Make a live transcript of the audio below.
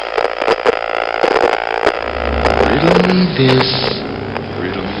is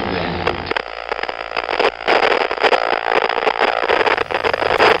Riddle Me That.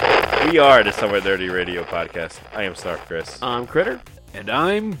 We are the Somewhere Dirty Radio podcast. I am Snarf Chris. I'm Critter. And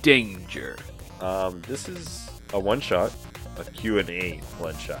I'm Danger. This is a one-shot, a Q&A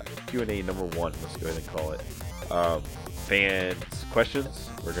one-shot. Q&A number 1, let's go ahead and call it. Fans' questions,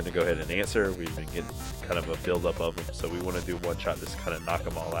 we're going to go ahead and answer. We've been getting kind of a build-up of them, so we want to do one shot, just kind of knock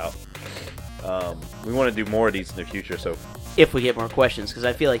them all out. We want to do more of these in the future, so... If we get more questions, because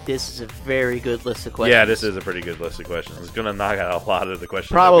I feel like this is a very good list of questions. Yeah, this is a pretty good list of questions. It's going to knock out a lot of the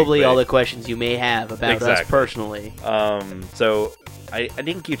questions. Probably all the questions you may have about us personally. So... I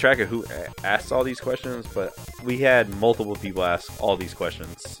didn't keep track of who asked all these questions, but we had multiple people ask all these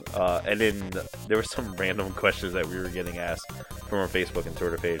questions. And then there were some random questions that we were getting asked from our Facebook and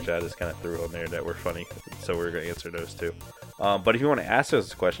Twitter page that I just kind of threw on there that were funny. So we're going to answer those too. But if you want to ask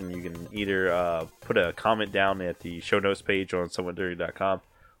us a question, you can either put a comment down at the show notes page on somewhatnerdy.com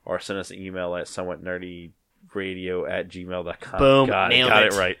or send us an email at somewhatnerdyradio@gmail.com. Boom, Got nailed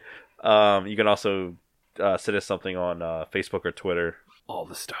it right. You can also... send us something on Facebook or Twitter. All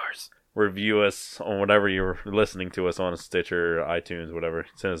the stars. Review us on whatever you're listening to us on, Stitcher, iTunes, whatever.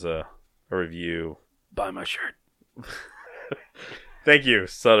 Send us a review. Buy my shirt. Thank you.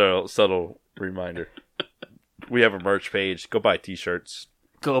 Subtle reminder. We have a merch page. Go buy t-shirts.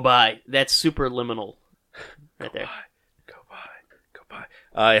 Go buy. That's super liminal right there. Go buy.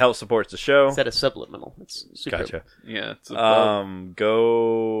 It helps support the show. Instead of subliminal. It's super. Gotcha. Yeah. It's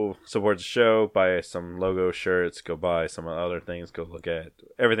Go support the show. Buy some logo shirts. Go buy some other things. Go look at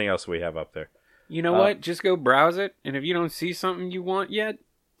everything else we have up there. You know what? Just go browse it, and if you don't see something you want yet,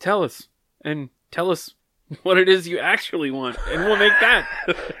 tell us. And tell us what it is you actually want, and we'll make that.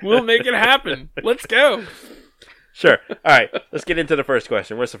 We'll make it happen. Let's go. Sure. All right. Let's get into the first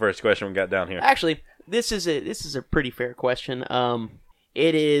question. What's the first question we got down here? Actually, this is a pretty fair question.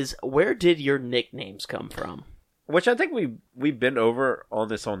 It is, where did your nicknames come from? Which I think we've been over on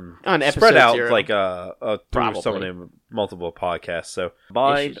this on episode spread out 0. like through some of the multiple podcasts. So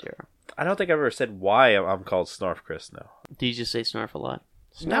I don't think I've ever said why I'm called Snarf Chris now. Do you just say Snarf a lot?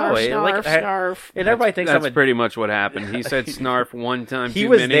 Snarf. And everybody thinks that's pretty much what happened. He said Snarf one time. He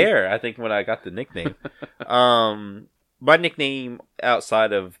was there, I think, when I got the nickname. My nickname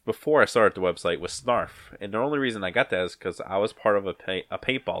outside of before I started the website was Snarf, and the only reason I got that is because I was part of a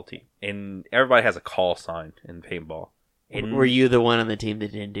paintball team, and everybody has a call sign in paintball. And were you the one on the team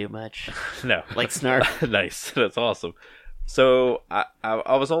that didn't do much? No, like Snarf. Nice, that's awesome. So I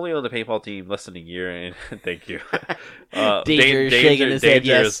was only on the paintball team less than a year, and thank you. Danger shaking his head. Danger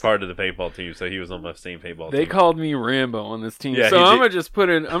Yes, is part of the paintball team, so he was on my same paintball team. They called me Rambo on this team, Yeah, so I'm gonna just put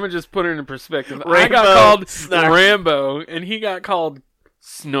it in perspective. I got called Snarf. Rambo, and he got called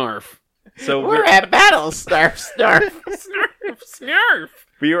Snarf. So we're at battle, Snarf. Snarf.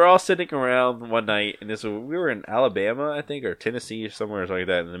 We were all sitting around one night, and we were in Alabama, I think, or Tennessee, or somewhere like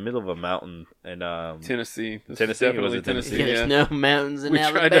that, in the middle of a mountain. And Tennessee. Tennessee? Was it Tennessee? There's Yeah. no mountains in We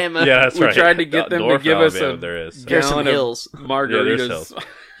tried Alabama. Yeah, that's right. We tried to get them to North give us Alabama, a there is. There's some gallon of hills. Yeah, there's margaritas. hills.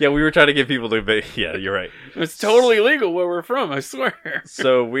 Yeah, we were trying to get people to... Yeah, you're right. It's totally legal where we're from, I swear.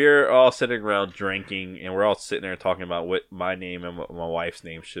 So we're all sitting around drinking, and we're all sitting there talking about what my name and what my wife's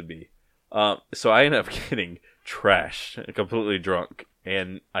name should be. So I end up getting trashed, completely drunk,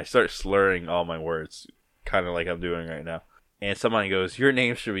 and I start slurring all my words, kind of like I'm doing right now. And somebody goes, "Your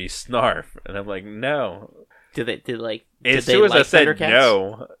name should be Snarf," and I'm like, "No." As soon as I said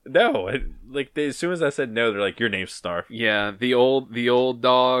no, as soon as I said no, they're like, "Your name's Snarf." Yeah, the old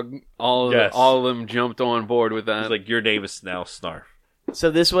dog, all of them jumped on board with that. It's like, "Your name is now Snarf."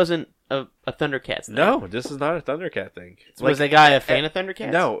 So this wasn't a Thundercats thing? No, this is not a Thundercat thing. Was the guy a fan of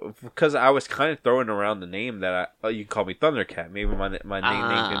Thundercats? No, because I was kind of throwing around the name that you can call me Thundercat. Maybe my nickname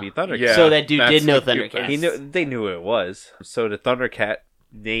can be Thundercat. Yeah, so that dude did know Thundercats. They knew who it was. So the Thundercat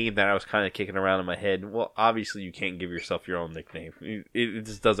name that I was kind of kicking around in my head, well, obviously you can't give yourself your own nickname. It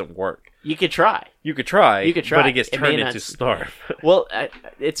just doesn't work. You could try. You could try, but it gets It turned may into Snarf. Well,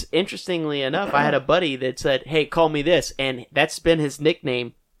 it's interestingly enough, I had a buddy that said, "Hey, call me this," and that's been his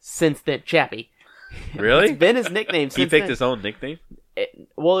nickname since then. Chappie. Really? It's been his nickname since He picked then. his own nickname? It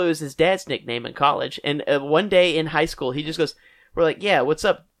was his dad's nickname in college. And one day in high school, he just goes, we're like, "Yeah, what's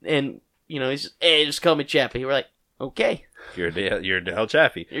up?" And, he's just, "Hey, just call me Chappie." We're like, "Okay. You're the hell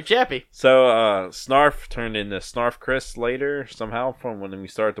Chappie. You're Chappie." So, Snarf turned into Snarf Chris later, somehow, from when we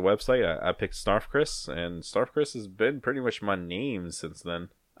started the website. I picked Snarf Chris, and Snarf Chris has been pretty much my name since then.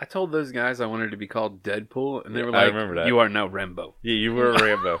 I told those guys I wanted to be called Deadpool, and they were I like, remember that. "You are now Rambo." Yeah, you were a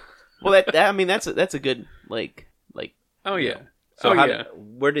Rambo. Well, that's a good, like. Oh, yeah. So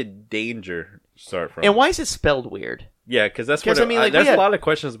where did Danger start from? And why is it spelled weird? Yeah, because that's 'Cause, what I mean, like, there's we had- a lot of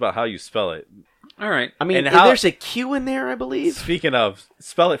questions about how you spell it. All right. I mean, And how- there's a Q in there, I believe. Speaking of,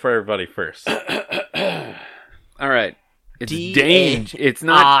 spell it for everybody first. All right. It's D-A- danger. It's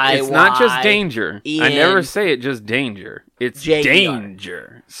not just I-Y- danger. I E-N- never say it just danger. It's J-E-R.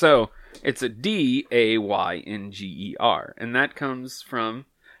 danger. So it's a DAYNGER, and that comes from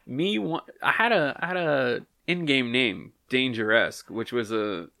me. I had a in-game name, Dangeresque, which was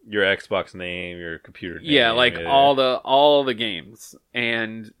a Your Xbox name, your computer name. yeah, like all the games,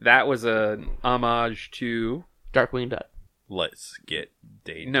 and that was an homage to Darkwing Duck. Let's get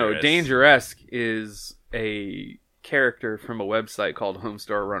dangerous. no Dangeresque is a character from a website called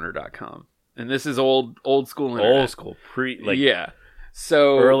HomestarRunner.com, and this is old school internet. Old school, yeah.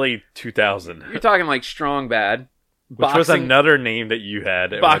 So early 2000. you're talking like Strong Bad, Which was another name that you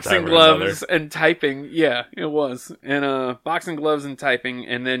had. At one boxing time or gloves another. and typing. Yeah, it was. And boxing gloves and typing,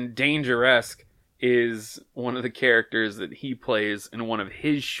 and then Dangeresque is one of the characters that he plays in one of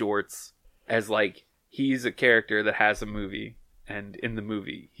his shorts as like he's a character that has a movie, and in the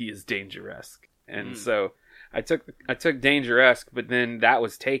movie he is Dangeresque. And so I took Dangeresque, but then that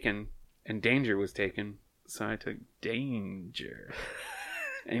was taken and Danger was taken, so I took Danger.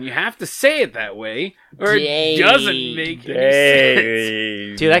 And you have to say it that way, or it doesn't make any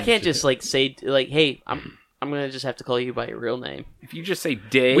sense. Dude, I can't just like say like, hey, I'm gonna just have to call you by your real name. If you just say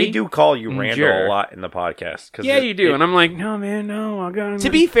Day, We do call you Randall Danger. a lot in the podcast. 'Cause Yeah, you do, it- and I'm like, no, man, no, I got him. To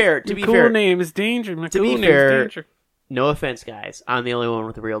be fair, My cool name is Danger. My to cool be name fair- is Danger. no offense, guys, I'm the only one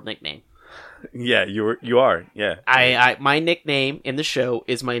with a real nickname. yeah, you are. Yeah. I my nickname in the show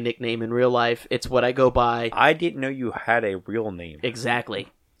is my nickname in real life. It's what I go by. I didn't know you had a real name. Exactly.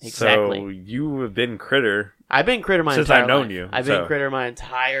 So you have been Critter. I've been Critter my Since entire I've known life. you, I've been so. Critter my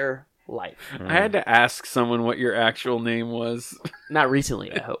entire life. I had to ask someone what your actual name was. Not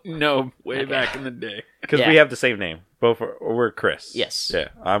recently, I hope. No, way Okay. back in the day. Because Yeah. we have the same name. We're Chris. Yes. Yeah.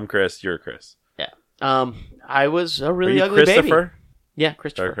 I'm Chris. You're Chris. I was a Are really you ugly baby. Christopher? Yeah,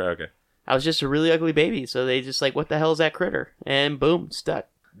 Christopher. Okay. I was just a really ugly baby, so they just like, what the hell is that critter? And boom, stuck.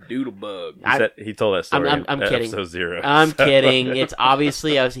 Doodlebug. He told that story. I'm in kidding. Episode 0. I'm So- kidding. It's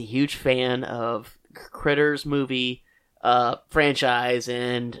obviously I was a huge fan of Critters movie franchise,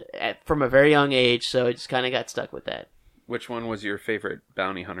 and from a very young age, so I just kind of got stuck with that. Which one was your favorite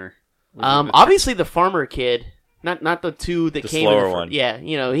bounty hunter? Was it the- Obviously the farmer kid, not the two that The came. in slower the one. Yeah,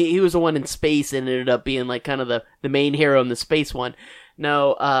 you know, he was the one in space and ended up being like kind of the main hero in the space one.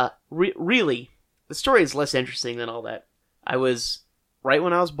 No, really, the story is less interesting than all that. I was right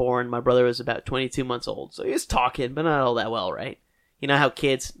when I was born. My brother was about 22 months old, so he was talking, but not all that well, right? You know how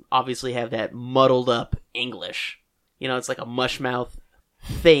kids obviously have that muddled up English. You know, it's like a mushmouth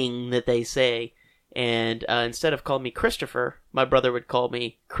thing that they say. And instead of calling me Christopher, my brother would call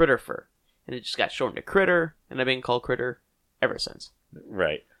me Critterfer. And it just got shortened to Critter, and I've been called Critter ever since.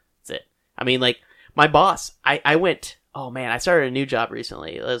 Right. That's it. I mean, like, my boss, I went, oh man, I started a new job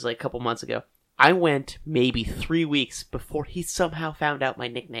recently. It was like a couple months ago. I went maybe 3 weeks before he somehow found out my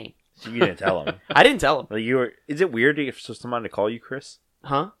nickname. So you didn't tell him. I didn't tell him. Like is it weird for someone to call you Chris?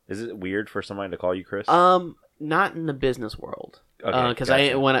 Huh? Is it weird for someone to call you Chris? Not in the business world. Okay, Because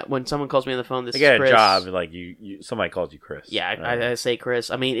gotcha. when someone calls me on the phone, this I is get a Chris. job, like you somebody calls you Chris. Yeah, I say Chris.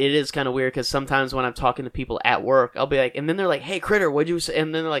 I mean, it is kind of weird because sometimes when I'm talking to people at work, I'll be like, and then they're like, "Hey, Critter, what'd you say?"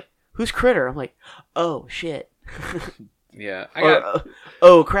 And then they're like, "Who's Critter?" I'm like, "Oh shit." Yeah, I Or, got.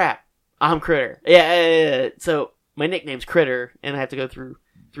 oh crap, I'm Critter. Yeah. So my nickname's Critter, and I have to go through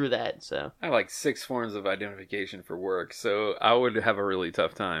that. So I have like 6 forms of identification for work, so I would have a really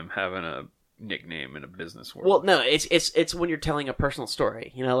tough time having a nickname in a business world. well, no, it's when you're telling a personal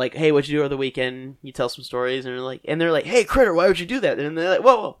story. You know, like, "Hey, what'd you do over the weekend?" You tell some stories, and they're like, "Hey, Critter, why would you do that?" And they're like,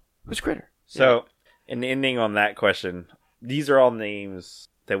 "Whoa, who's Critter?" So, in ending on that question, these are all names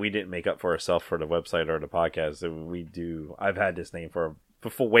that we didn't make up for ourselves for the website or the podcast. That we do. I've had this name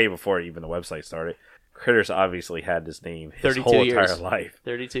way before even the website started. Critters obviously had this name his 32 whole years. entire life.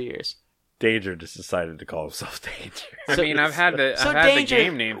 32 years. Danger just decided to call himself Danger. I mean, I've had the Danger-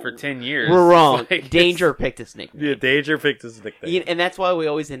 game name for 10 years. We're wrong. Like, Danger picked his nickname. Yeah, Danger picked his nickname. And that's why we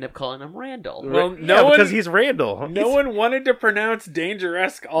always end up calling him Randall. Well, Yeah, because he's Randall. No one wanted to pronounce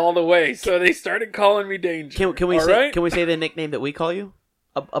Dangeresque all the way, so they started calling me Danger. Can we All say right? can we say the nickname that we call you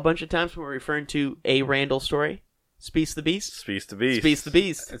a bunch of times when we're referring to a Randall story? Speece the Beast. Speece the Beast. Speece the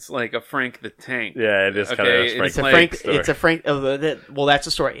Beast. It's like a Frank the Tank. Yeah, it is kind of Okay, a It's a like- Frank. story. It's a Frank. Well, that's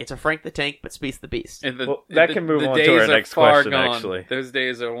a story. It's a Frank the Tank, but Speece the Beast. And Well, that can move on to days our are next far question, gone. actually. Those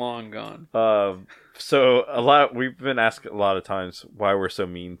days are long gone. So we've been asked a lot of times why we're so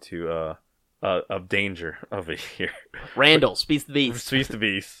mean to of Danger over here. Randall. Speece the Beast. Speece the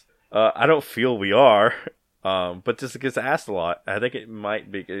Beast. I don't feel we are. But just gets asked a lot. I think it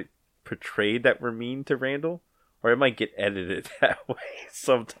might be portrayed that we're mean to Randall, or it might get edited that way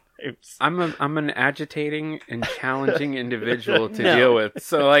sometimes. I'm an agitating and challenging individual to No. deal with.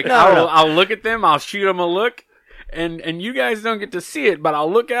 So like No, I'll no. I'll look at them, I'll shoot them a look, and you guys don't get to see it, but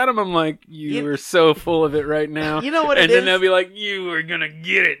I'll look at them. I'm like, you are so full of it right now. You know what and it then is? they'll be like, you are gonna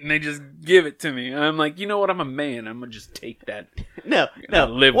get it, and they just give it to me. And I'm like, you know what? I'm a man. I'm gonna just take that. No, I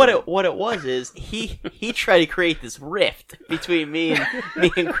live What with it what it was is he tried to create this rift between me and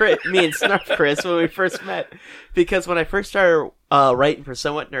Snarf Chris when we first met, because when I first started writing for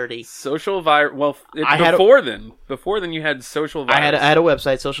Somewhat Nerdy, Social virus. Well, I had before then you had social virus. I had a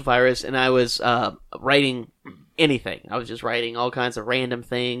website, Social Virus, and I was writing anything. I was just writing all kinds of random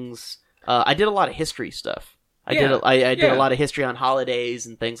things. I did a lot of history stuff. I did a lot of history on holidays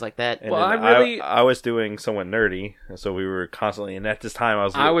and things like that. And Well, then I was doing Somewhat Nerdy, so we were constantly. And at this time,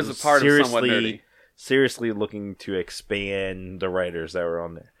 I was a part of Somewhat Nerdy. seriously looking to expand the writers that were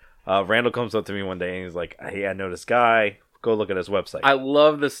on there. Randall comes up to me one day and he's like, "Hey, I know this guy. Go look at his website." I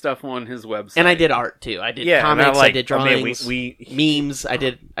love the stuff on his website, And I did art too. I did and comics. I'm like, I did "Oh, man, drawings, we memes. I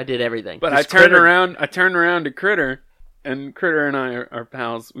did everything. But This I turned Critter- around to Critter, and Critter and I are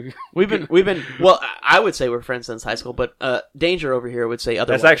pals. We've been well. I would say we're friends since high school, but Danger over here would say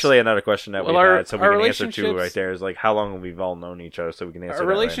otherwise. That's actually another question that Well, we our- had, so we our can answer too relationships- right there. Is like, how long have we all known each other, so we can answer Our that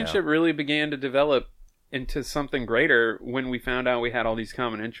relationship right really began to develop into something greater when we found out we had all these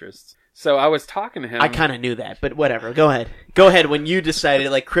common interests. So I was talking to him. I kind of knew that, but whatever. Go ahead. Go ahead. When you decided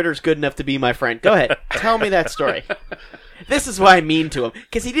like Critter's good enough to be my friend, go ahead. Tell me that story. This is why I'm mean to him,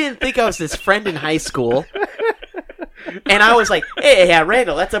 because he didn't think I was his friend in high school. And I was like, hey, yeah,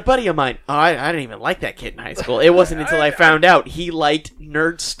 Randall, that's a buddy of mine. Oh, I didn't even like that kid in high school. It wasn't until I found out he liked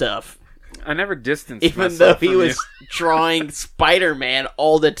nerd stuff. I never distanced Even though myself he from was drawing Spider-Man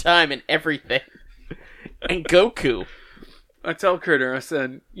all the time and everything. And Goku. you. I tell Critter, I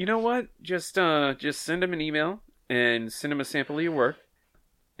said, you know what? Just send him an email and send him a sample of your work,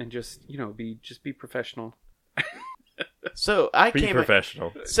 and just be professional. So I now. Be came.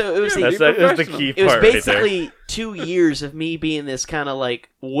 professional. So it was Yeah, the That's the professional. key It was part right there. basically 2 years of me being this kind of like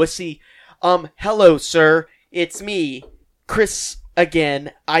wussy. Hello, sir. It's me, Chris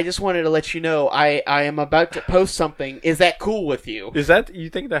again. I just wanted to let you know I am about to post something. Is that cool with you? Is that you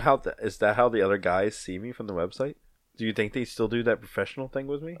think that is that how the other guys see me from the website? Do you think they still do that professional thing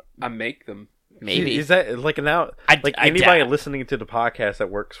with me? I make them. Maybe. Is that like now? I Anybody doubt. listening to the podcast that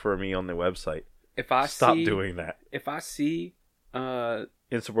works for me on the website, If I stop see, doing that. If I see,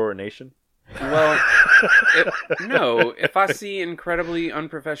 Insubordination. well, no. If I see incredibly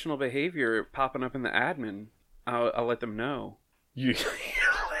unprofessional behavior popping up in the admin, I'll let them know. You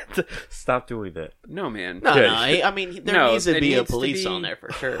stop doing that. No, man. No, Yeah. no. I mean, there No, needs to it be a needs to police be- on there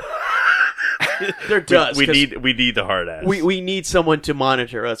for sure. There does. We 'cause need the hard ass. we need someone to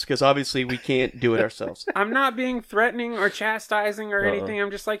monitor us because obviously we can't do it ourselves. I'm not being threatening or chastising or Uh-uh. anything. I'm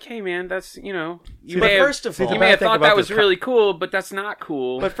just like, hey, man, that's you See, but may have, first of see, all, the you bad may have thing thought about that was this really cool, but that's not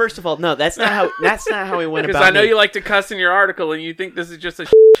cool. But first of all, no, that's not how we went Because about. I know me. you like to cuss in your article, and you think this is just a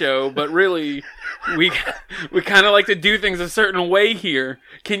show, but really, we kind of like to do things a certain way here.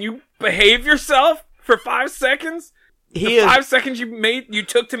 Can you behave yourself for 5 seconds? He The is 5 seconds you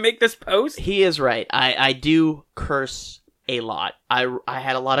took to make this post? he is right. I do curse a lot. I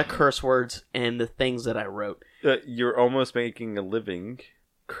had a lot of curse words in the things that I wrote. You're almost making a living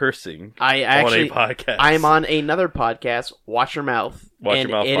cursing I actually on a podcast. I am on another podcast, Watch Your Mouth, Watch and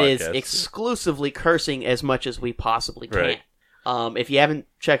Your Mouth it is podcast. exclusively cursing as much as we possibly can. Right. If you haven't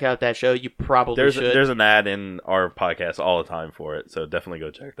checked out that show, you probably should. There's an ad in our podcast all the time for it, so definitely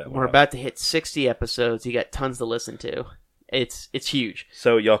go check that one We're out. about to hit 60 episodes. You got tons to listen to. It's huge.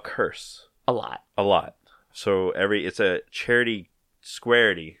 So y'all curse A lot. a lot. So it's a charity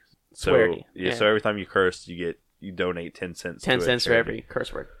squarity. So Squarity, yeah, yeah. so every time you curse, you donate 10 cents. 10 to a cents for charity. every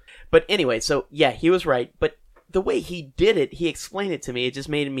curse word. But anyway, so yeah, he was right. But the way he did it, he explained it to me. It just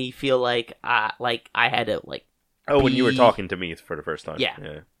made me feel like I had to Oh, when you were be- talking to me for the first time. Yeah.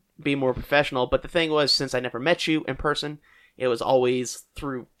 be more professional. But the thing was, since I never met you in person, it was always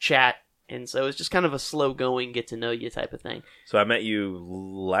through chat. And so it was just kind of a slow going, get to know you type of thing. So I met you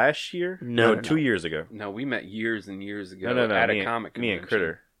last year? No, 2 years ago. No, we met years and years ago No. at me a comic me and convention.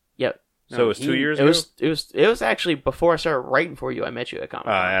 Critter. Yep. So it was 2 years It ago? it was actually before I started writing for you. I met you at Comic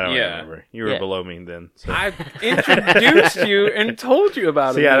Con. I don't Yeah. remember. You were Yeah. below me then. So. I introduced you and told you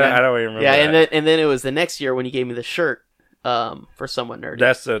about See, it. I don't even remember. yeah, that. and then it was the next year when you gave me the shirt for Somewhat Nerdy.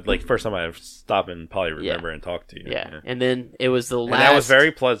 That's the first time I've stopped and probably remember and talked to you. yeah. And then it was the last. And that was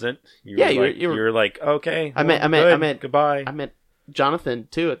very pleasant. You Yeah, were you were- like, okay. I met- good, I met- goodbye. I met Jonathan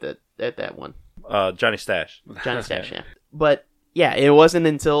too at that one. Johnny Stash. Johnny Stash, yeah. But yeah, it wasn't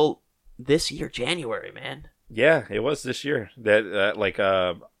until this year, January, man. Yeah, it was this year that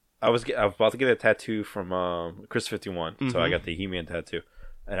I was about to get a tattoo from Chris 51, so I got the He-Man tattoo,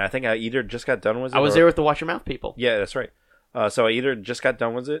 and I think I either just got done with it. I was there with the Watch Your Mouth people. Yeah, that's right. So I either just got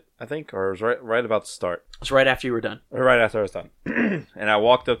done with it, I think, or it was right about to start. It was right after you were done. Or right after I was done. And I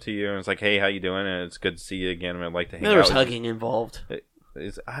walked up to you and was like, "Hey, how you doing? And it's good to see you again. And I'd like to hang out." There was with hugging involved.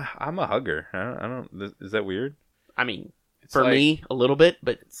 I'm a hugger. I don't. Is that weird? I mean, It's for like- me, a little bit,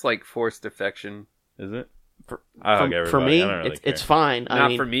 but It's like forced affection. Is it? I hug everybody. for me, I don't really it's care. fine. I Not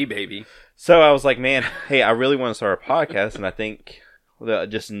mean, for me, baby. So I was like, man, hey, I really want to start a podcast, and I think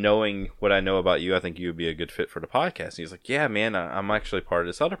just knowing what I know about you, I think you would be a good fit for the podcast. And he's like, yeah, man, I'm actually part of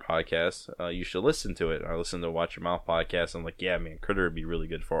this other podcast. You should listen to it. I listened to Watch Your Mouth podcast. I'm like, yeah, man, Critter would be really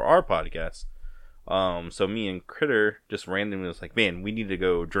good for our podcast. So me and Critter just randomly was like, man, we need to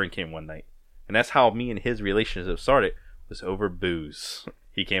go drinking one night. And that's how me and his relationship started, was over booze.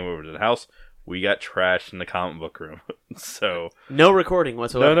 He came over to the house. We got trashed in the comic book room. So no recording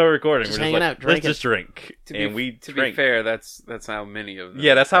whatsoever. no recording. Just We're hanging just out, like, drinking. let's just drink. To We be drank. fair, that's how many of them.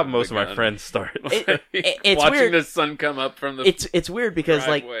 Yeah, that's how have most of my begun. friends start. It's Watching weird. the sun come up from the It's weird because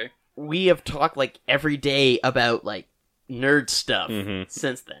like driveway. we have talked like every day about like nerd stuff Mhm.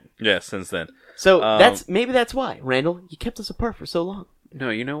 since then. Yeah, since then. So Um, that's why, Randall, you kept us apart for so long. No,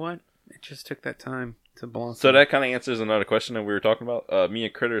 you know what? It just took that time to blossom. So that kind of answers another question that we were talking about. Me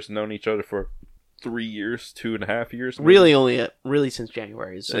and Critter's known each other for 3 years, 2.5 years. maybe. Really since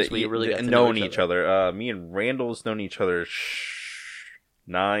January, since we really got to know each other. Me and Randall's known each other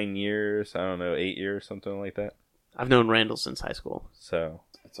 9 years. I don't know, 8 years, something like that. I've known Randall since high school. So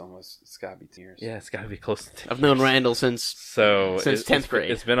it's gotta be 10 years. yeah, it's got to be close to 10 I've known years. Randall since So since 10th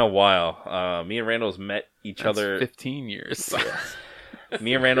grade. It's been a while. Me and Randall's met each That's other. 15 years.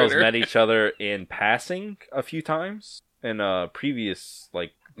 Me and Randall's Critter. met each other in passing a few times in previous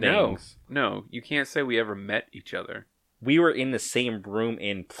like No, things. no, you can't say we ever met each other. We were in the same room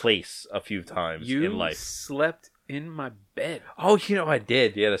and place a few times You in life. slept in my bed. Oh, I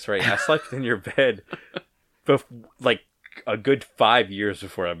did. Yeah, that's right. I slept in your bed, like a good 5 years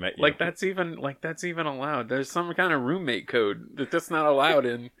before I met you. Like that's even allowed. There's some kind of roommate code that's not allowed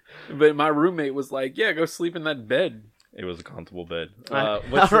in. But my roommate was like, "Yeah, go sleep in that bed." It was a comfortable bed. All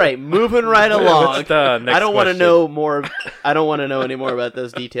What's right, moving right what's along. the next I don't want to question? know more. I don't want to know any more about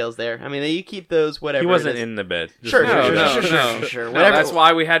those details there. I mean, you keep those whatever. He it wasn't is. in the bed. Just Sure, so sure, you know. sure. No, Whatever. that's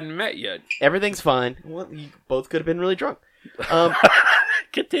why we hadn't met yet. Everything's fine. Well, you both could have been really drunk.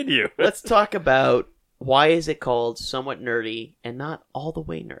 Continue. Let's talk about why is it called Somewhat Nerdy and not All the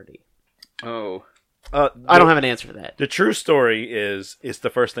Way Nerdy. Oh, I don't have an answer for that. The true story is the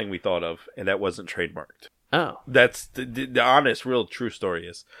first thing we thought of, and that wasn't trademarked. Oh, That's the honest, real, true story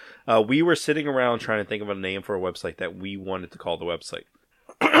is. We were sitting around trying to think of a name for a website that we wanted to call the website.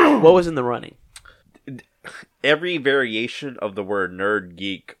 what was in the running? Every variation of the word nerd,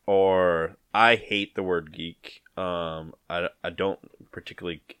 geek, or I hate the word geek. I don't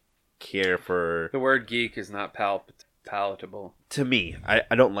particularly care for. the word geek is not palatable. To me,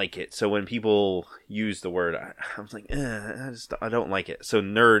 I don't like it. So when people use the word, I'm like, I don't like it. So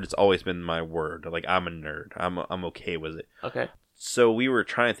nerd has always been my word. Like I'm a nerd. I'm okay with it. Okay. So we were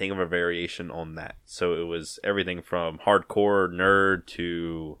trying to think of a variation on that. So it was everything from hardcore nerd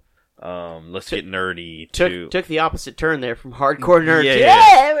to let's get nerdy to Took the opposite turn there from hardcore nerd Yeah, to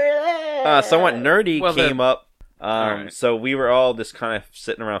yeah. we're there. somewhat nerdy Well, came up. Alright. So we were all just kind of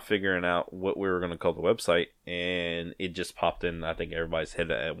sitting around figuring out what we were going to call the website, and it just popped in. I think everybody's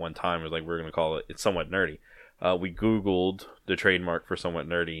head at one time. It was like, we're going to call it It's Somewhat Nerdy. We Googled the trademark for Somewhat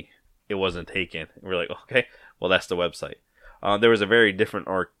Nerdy. It wasn't taken. We're like, okay, well, that's the website. There was a very different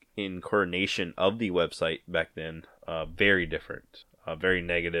incarnation of the website back then. Very different. Very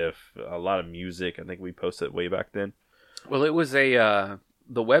negative. A lot of music. I think we posted way back then. Well, it was the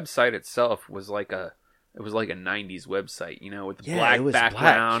website itself was like a 90s website, with the black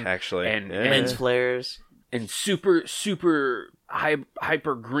background actually. and- Yeah. Men's flares. and super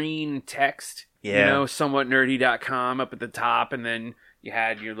hyper green text. Yeah. Somewhatnerdy.com up at the top, and then you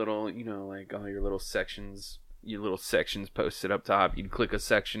had your little, like all your little sections posted up top. You'd click a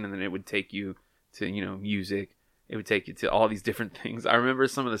section, and then it would take you to, music. It would take you to all these different things. I remember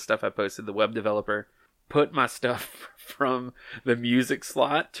some of the stuff I posted. The web developer put my stuff from the music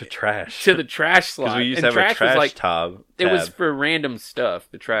slot to trash. to the trash slot. Because we used And to have a trash was tab. it was for random stuff.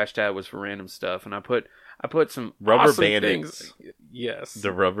 The trash tab was for random stuff, and I put some Rubber awesome Bandits. things. Yes,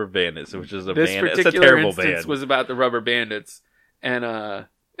 The Rubber Bandits, which is a this band. It's a particular terrible instance band. was about the Rubber Bandits, and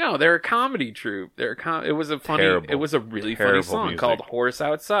No, they're a comedy troupe. It was a funny. Terrible. It was a really Terrible funny song music. called "Horse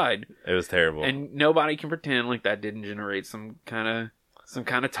Outside," It was terrible. and nobody can pretend like that didn't generate some kind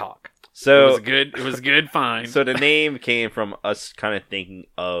of talk. So it was good. It was good. Fine. So the name came from us kind of thinking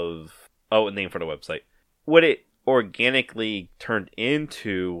of a name for the website. What it organically turned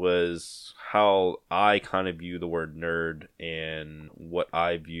into was how I kind of view the word nerd and what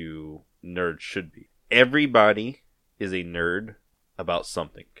I view nerd should be. Everybody is a nerd about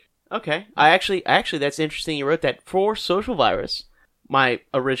something. Okay. I actually, that's interesting. You wrote that for Social Virus, my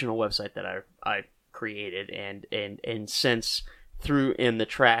original website that I created and since threw in the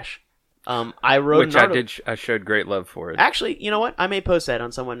trash. I wrote Which an article. I showed great love for it. Actually, you know what? I may post that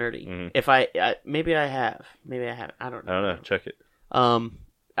on Somewhat Nerdy. Mhm. If maybe I have. I don't know. I don't know. Check it.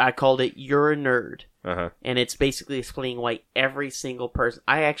 I called it "You're a Nerd," Uh-huh. and it's basically explaining why every single person.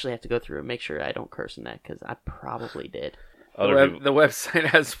 I actually have to go through and make sure I don't curse in that because I probably did. Other people. The website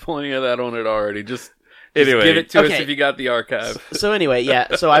has plenty of that on it already. Just Anyway, give it to us okay. if you got the archive. So anyway,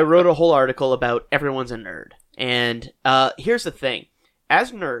 yeah. So I wrote a whole article about everyone's a nerd, and here's the thing: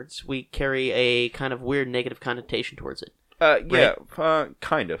 as nerds, we carry a kind of weird negative connotation towards it. Yeah,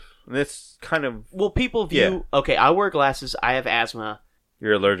 kind of. It's kind of, Well, people view. Okay, I wear glasses. I have asthma.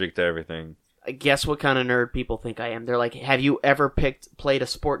 you're allergic to everything. Guess what kind of nerd people think I am? They're like, "Have you ever played a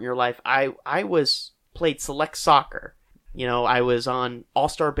sport in your life?" I played select soccer. You know, I was on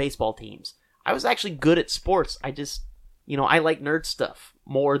all-star baseball teams. I was actually good at sports. I just, I like nerd stuff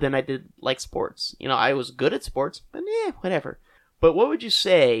more than I did like sports. I was good at sports, but whatever. But what would you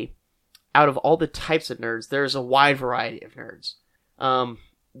say, out of all the types of nerds, there's a wide variety of nerds.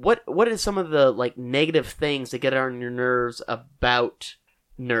 What is some of the negative things that get on your nerves about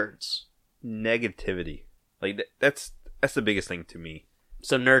nerds? Negativity. That's the biggest thing to me.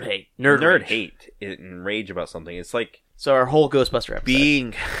 So nerd hate. Nerd rage. hate and rage about something. It's like So our whole Ghostbuster episode.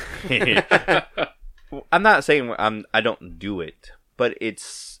 being. I'm not saying I don't do it, but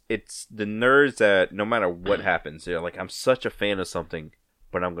it's the nerds that no matter what happens, they're like, I'm such a fan of something,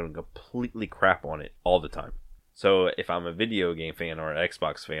 but I'm going to completely crap on it all the time. So if I'm a video game fan or an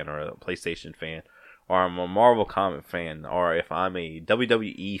Xbox fan or a PlayStation fan, or I'm a Marvel comic fan, or if I'm a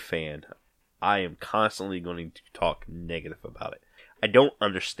WWE fan, I am constantly going to talk negative about it. I don't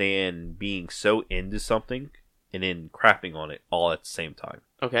understand being so into something and then crapping on it all at the same time.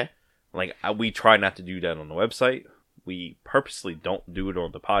 Okay. We try not to do that on the website. We purposely don't do it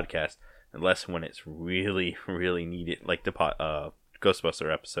on the podcast unless when it's really, really needed, like the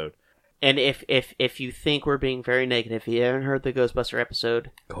Ghostbuster episode. And if you think we're being very negative, if you haven't heard the Ghostbuster episode,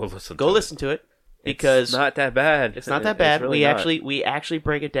 Go listen to it because it's not that bad. it's not that bad. really We actually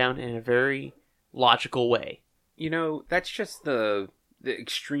break it down in a very logical way. That's just the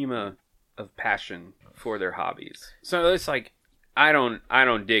extrema of passion for their hobbies. So it's like I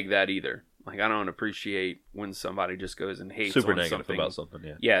don't dig that either. I don't appreciate when somebody just goes and hates super on negative something. about something.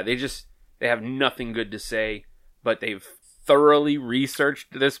 Yeah. Yeah, they have nothing good to say, but they've thoroughly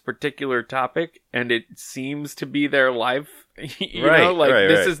researched this particular topic, and it seems to be their life.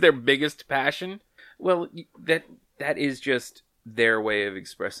 This is their biggest passion. Well, that is just their way of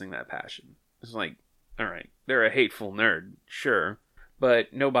expressing that passion. It's like, all right, they're a hateful nerd, sure,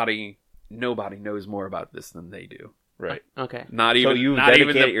 but nobody knows more about this than they do. Right. Okay. Not even. So you not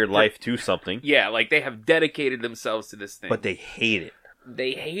even dedicate your life to something, Yeah, they have dedicated themselves to this thing. but they hate it.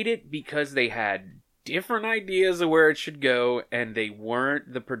 They hate it because they had different ideas of where it should go, and they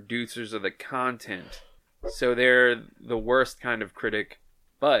weren't the producers of the content. So they're the worst kind of critic,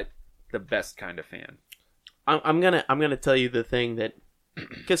 but the best kind of fan. I'm gonna tell you the thing that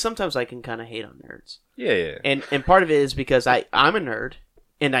because sometimes I can kind of hate on nerds, Yeah. and part of it is because I'm a nerd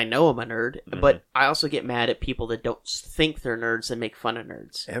and I know I'm a nerd, but I also get mad at people that don't think they're nerds and make fun of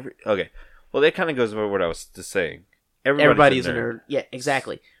nerds. Okay. Well, that kind of goes over what I was just saying. Everybody's a nerd. Yeah,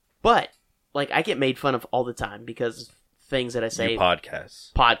 exactly. But I get made fun of all the time because of things that I say. You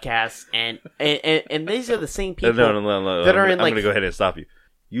podcasts. Podcasts and these are the same people. No. that are I'm in, going to go ahead and stop you.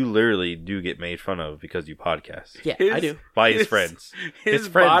 You literally do get made fun of because you podcast. Yeah, I do. By his friends. His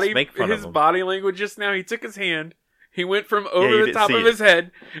friends body, make fun of him. His body language just now, he took his hand, he went from you over the didn't top see of it. his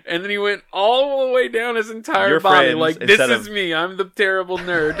head, and then he went all the way down his entire Your body. friends, Like, this instead is of- me. I'm the terrible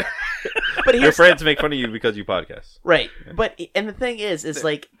nerd. But Your here's friends make fun of you because you podcast. right. But and the thing is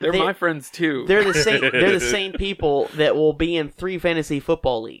like They're my friends too. they're the same. They're the same people that will be in 3 fantasy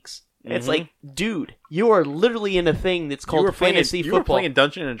football leagues. It's like, dude, you are literally in a thing that's called fantasy You were football playing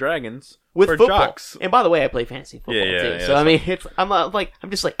Dungeons and Dragons with for football. jocks. And by the way, I play fantasy football Yeah, too. yeah, So I mean, I'm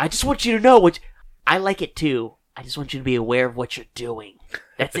just like, I just want you to know what I like it too. I just want you to be aware of what you're doing.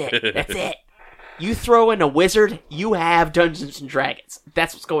 That's it. That's it. You throw in a wizard, you have Dungeons and Dragons.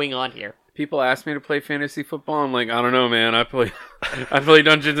 That's what's going on here. People ask me to play fantasy football. I'm like, I don't know, man. I play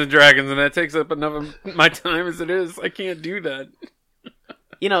Dungeons and Dragons, and that takes up enough of my time as it is. I can't do that.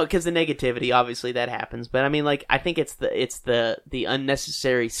 You know, because the negativity, obviously, that happens. But I mean, like, I think it's the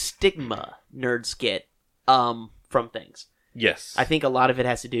unnecessary stigma nerds get from things. Yes. I think a lot of it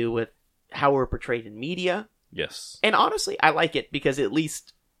has to do with how we're portrayed in media. Yes. And honestly, I like it because at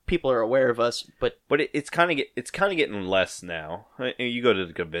least people are aware of us. But it's kind of getting less now. You go to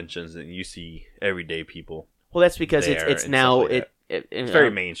the conventions and you see everyday people. well, that's because there it's and now stuff like It's very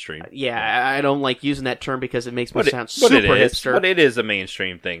mainstream. Yeah, I don't like using that term because it makes me But sound it super is. hipster. But it is a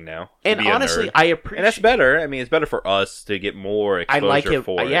mainstream thing now. to And be a honestly, nerd. I appreciate. And that's better. I mean, it's better for us to get more I exposure like it.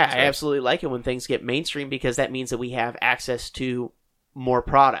 for it. Yeah, so. I absolutely like it when things get mainstream because that means that we have access to more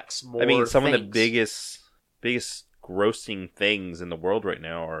products. More. I mean, some of the things. biggest grossing things in the world right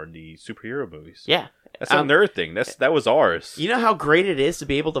now are the superhero movies. Yeah, That's a nerd thing. That was ours. you know how great it is to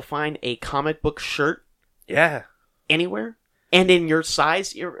be able to find a comic book shirt Yeah. anywhere and in your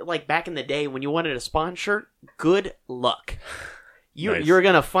size. You're like back in the day when you wanted a Spawn shirt. Good luck. Nice. You're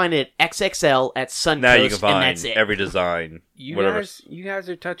gonna find it XXL at Suncoast, Now you can and find that's it. every design. You whatever. guys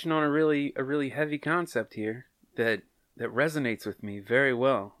are touching on a really heavy concept here that resonates with me very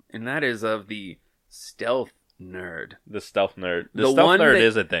well, and that is of the stealth nerd. The stealth nerd. The The stealth one nerd that-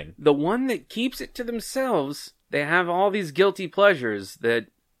 is a thing. The one that keeps it to themselves. They have all these guilty pleasures that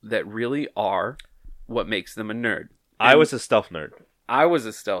really are what makes them a nerd. I And was a stealth nerd. I was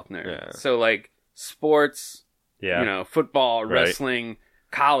a stealth nerd. Yeah. So like sports, Yeah. football, Right. wrestling,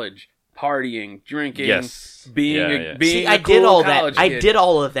 college, partying, drinking, Yes. being Yeah, a yeah. being See, a I cool did all that. college I kid. did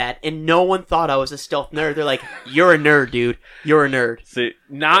all of that, and no one thought I was a stealth nerd. They're like, "You're a nerd, dude. You're a nerd." See,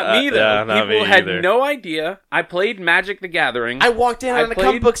 Not me though. yeah, not People me had either. no idea. I played Magic the Gathering. I walked in I on a played-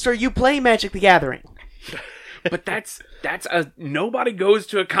 comic book store. You play Magic the Gathering. But that's a nobody goes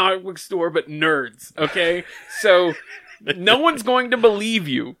to a comic book store but nerds, okay? So no one's going to believe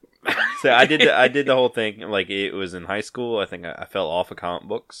you. So I did the whole thing. Like, it was in high school. I think I fell off of comic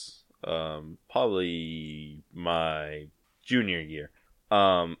books. Probably my junior year.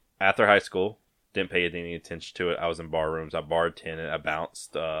 After high school, didn't pay any attention to it. I was in bar rooms. I bartended. I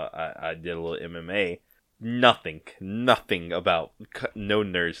bounced. I did a little MMA. Nothing about no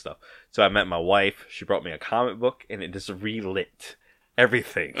nerd stuff. So I met my wife. She brought me a comic book, and it just relit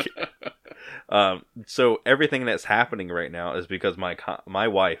everything. So everything that's happening right now is because my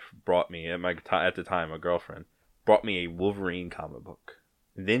wife brought me at the time, my girlfriend brought me a Wolverine comic book.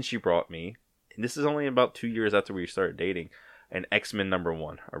 And then she brought me, and this is only about 2 years after we started dating, an X-Men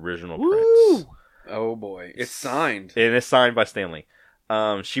 #1 original prints, Oh boy, it's signed. and it's signed by Stan Lee.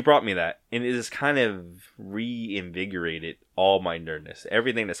 She brought me that, and it has kind of reinvigorated all my nerdness.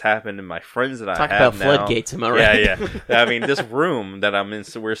 Everything that's happened, and my friends that Talk I have about now. floodgates, am I right? Yeah. I mean, this room that I'm in,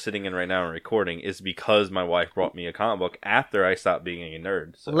 so we're sitting in right now and recording, is because my wife brought me a comic book after I stopped being a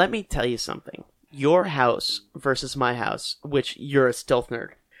nerd. So. Let me tell you something. Your house versus my house, which you're a stealth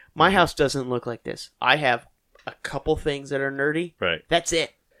nerd. My house doesn't look like this. I have a couple things that are nerdy. Right. That's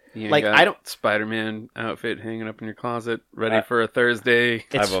it. You Like, got I don't- Spider-Man outfit hanging up in your closet, ready for a Thursday.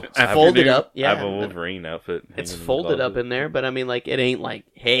 It's I have folded a- up. Yeah, I have a Wolverine outfit. it's hanging in the folded up closet. in there, but I mean, like, it ain't like,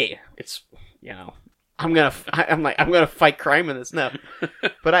 hey, it's I'm gonna fight crime in this. No,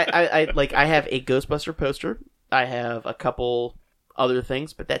 but I have a Ghostbuster poster. I have a couple other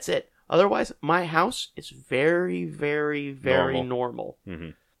things, but that's it. Otherwise, my house is very, very, very normal.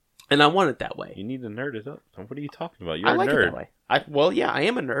 Mhm. And I want it that way. You need to nerd it up. What are you talking about? You're I like a it nerd. that way. I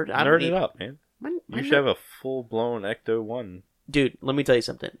am a nerd. I don't Nerd need, it up, man. my You should have a full-blown Ecto-1 dude. Let me tell you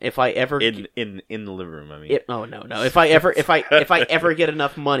something. If I ever in the living room. I mean, oh no. If I ever get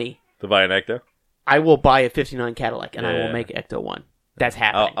enough money, to buy an Ecto. I will buy a '59 Cadillac and I Yeah. will make Ecto 1. That's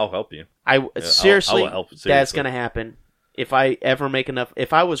happening. I'll help you. Seriously, I'll help, that's seriously. gonna happen. If I ever make enough,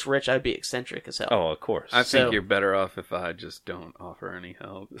 if I was rich, I'd be eccentric as hell. Oh, of course. I think So- you're better off if I just don't offer any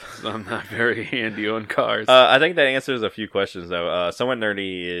help. 'Cause I'm not very handy on cars. I think that answers a few questions, though. Somewhat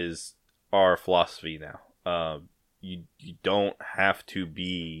Nerdy is our philosophy now. You don't have to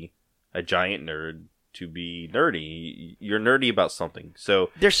be a giant nerd to be nerdy. You're nerdy about something.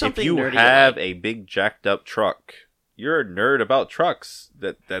 So There's something if you nerdy have about a big jacked up truck, you're a nerd about trucks.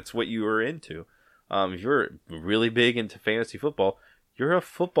 That's what you are into. If you're really big into fantasy football, you're a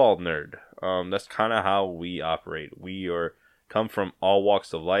football nerd. That's kind of how we operate. We come from all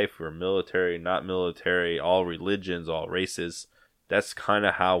walks of life. We're military, not military, all religions, all races. That's kind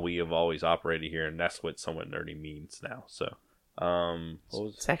of how we have always operated here, and that's what somewhat nerdy means now. So, what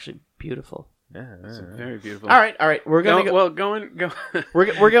was It's actually beautiful. Yeah, It's yeah. very beautiful. All right. We're gonna go. We're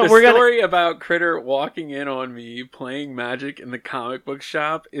The gonna. story about Critter walking in on me playing Magic in the comic book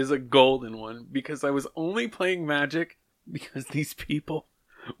shop is a golden one because I was only playing Magic because these people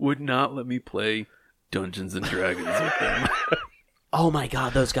would not let me play Dungeons and Dragons with them. Oh my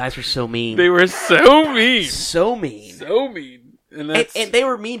god, those guys were so mean. They were so mean. So mean. So mean. And they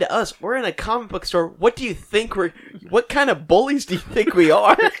were mean to us. We're in a comic book store. What do you think what kind of bullies do you think we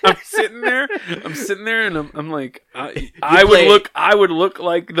are? I'm sitting there, and I'm like, I would look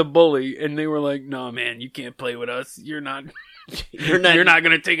like the bully, and they were like, "No, man, you can't play with us. You're not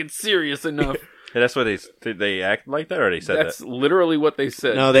gonna take it serious enough." And that's what they act like that, or they said That's literally what they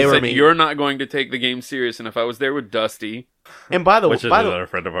said. No, they were said, mean. "You're not going to take the game serious enough." I was there with Dusty. And by the which is by the another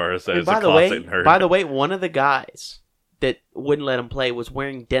friend of ours that and is a by the closet way, nerd. by the way, one of the guys that wouldn't let him play was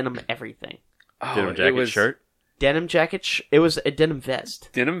wearing denim everything. denim jacket shirt. Denim jacket. It was a denim vest.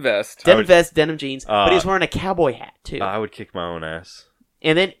 Denim vest. Denim vest, denim jeans. But he was wearing a cowboy hat too. I would kick my own ass.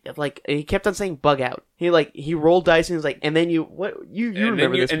 And then, he kept on saying "bug out." He rolled dice and he was like, "And then you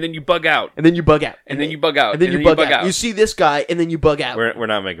remember this?" And then you bug out. And then you bug out. And then you bug out. And then you bug out. You see this guy, and then you bug out. We're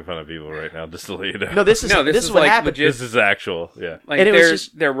not making fun of people right now, just to let you know. No, this is what like happened. legit. This is actual. Yeah. Like And it was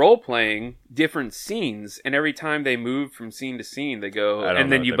they're role playing different scenes, and every time they move from scene to scene, they go, I don't and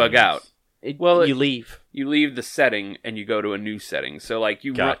know then what you that bug means. out. Well, you leave. You leave the setting and you go to a new setting. So like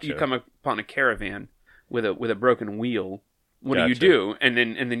you Gotcha. you come upon a caravan with a broken wheel. What do you Gotcha. do? And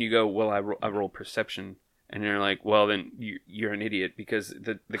then you go, well, I roll perception. And you're like, well, then you're an idiot because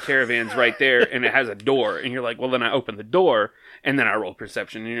the caravan's right there and it has a door. And you're like, well, then I open the door and then I roll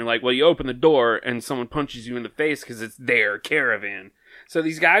perception. And you're like, well, you open the door and someone punches you in the face because it's their caravan. So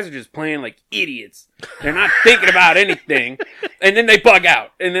these guys are just playing like idiots. They're not thinking about anything. And then they bug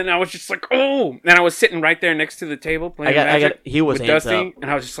out. And then I was just like, oh. And I was sitting right there next to the table playing Magic he was with hands Dusty. up. And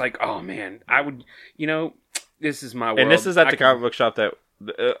I was just like, oh, man, I would, this is my world. And this is at I the can- comic book shop that.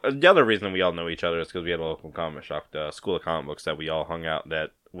 The other reason we all know each other is because we had a local comic shop, the School of Comic Books, that we all hung out.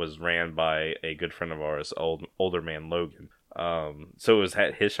 That was ran by a good friend of ours, older man Logan. So it was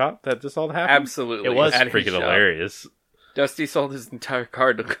at his shop that this all happened. Absolutely. It was at his Freaking shop. hilarious. Dusty sold his entire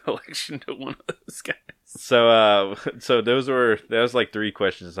card collection to one of those guys. So that was like 3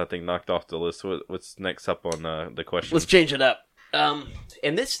 questions I think knocked off the list. What's next up on the questions? Let's change it up.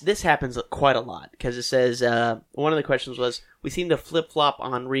 And this happens quite a lot because it says one of the questions was we seem to flip flop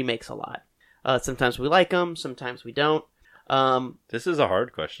on remakes a lot. Sometimes we like them, sometimes we don't. This is a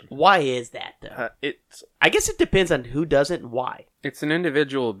hard question. Why is that though? I guess it depends on who does it and why. It's an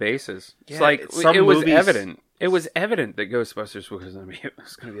individual basis. It's Yeah, like some it was movies- evident. It was evident that Ghostbusters was going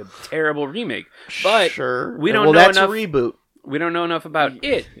to be a terrible remake. But sure, we don't well, know that's enough. a reboot. We don't know enough about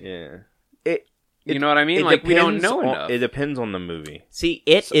it. Yeah. You know what I mean? It Like we don't depends know on- enough. It depends on the movie. See,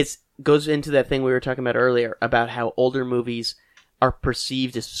 goes into that thing we were talking about earlier about how older movies are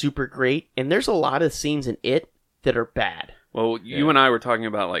perceived as super great, and there's a lot of scenes in it that are bad. Well, you and I were talking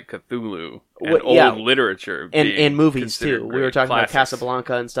about like Cthulhu and Well, old yeah. literature And movies considered too. We great were talking classics. about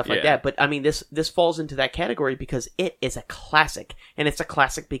Casablanca and stuff like Yeah. that. But I mean, this falls into that category because it is a classic, and it's a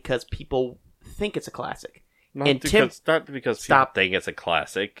classic because people think it's a classic. Not And because people stop. think it's a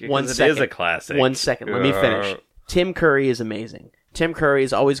classic. Because One it second. is a classic. 1 second, let me finish. Tim Curry is amazing. Tim Curry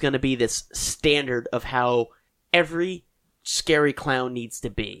is always going to be this standard of how every scary clown needs to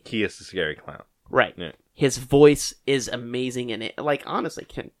be. He is the scary clown. Right. Yeah. His voice is amazing in it. Like, honestly,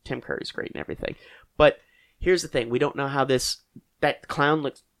 Tim Curry's great and everything. But here's the thing. We don't know how that clown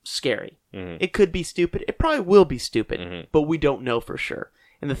looks scary. Mhm. It could be stupid. It probably will be stupid. Mhm. But we don't know for sure.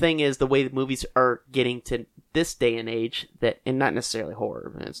 And the thing is, the way the movies are getting to this day and age, and not necessarily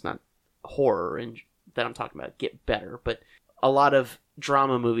horror, and it's not horror that I'm talking about, get better, but a lot of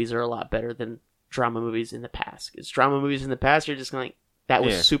drama movies are a lot better than drama movies in the past. Because drama movies in the past, you're just going, that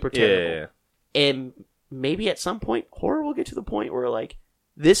was Yeah. super Yeah, terrible. yeah. And maybe at some point, horror will get to the point where, like,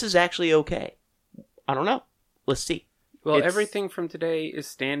 this is actually okay. I don't know. Let's see. Well, It's- everything from today is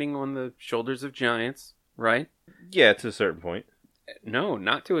standing on the shoulders of giants, right? Yeah, to a certain point. No,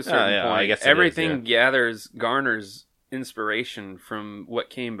 not to a certain yeah, point. I guess it is, Everything garners inspiration from what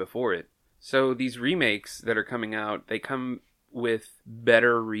came before it. So these remakes that are coming out, they come with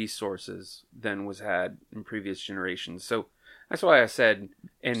better resources than was had in previous generations. So that's why I said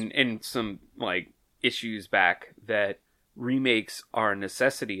in some like issues back that remakes are a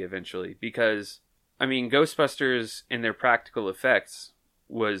necessity eventually, because I mean Ghostbusters and their practical effects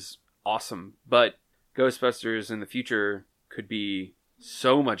was awesome, but Ghostbusters in the future could be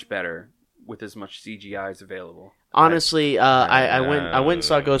so much better with as much CGI as available. Honestly, I went and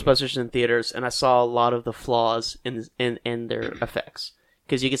saw Ghostbusters in theaters, and I saw a lot of the flaws in their effects.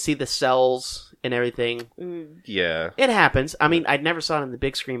 because you can see the cells and everything. Yeah. It happens. I mean, I'd never saw it on the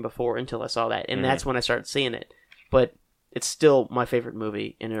big screen before until I saw that, and that's when I started seeing it. But it's still my favorite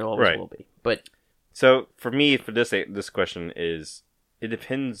movie, and it always will be. But so for me, for this question is, it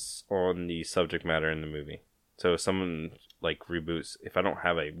depends on the subject matter in the movie. So if someone like reboots, if I don't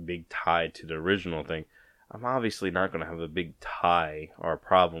have a big tie to the original thing, I'm obviously not going to have a big tie or a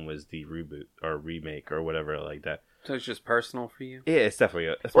problem with the reboot or remake or whatever like that. So it's just personal for you? Yeah, it's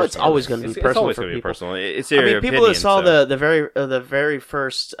definitely. It's always going to be personal. It's always for going to be people. personal. It's I your mean, people opinion, that saw so. the very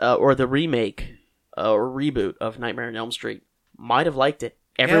first or the remake or reboot of Nightmare on Elm Street might have liked it.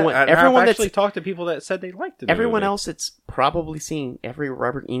 Everyone I've that's actually talked to people that said they liked it. everyone else that's probably seen every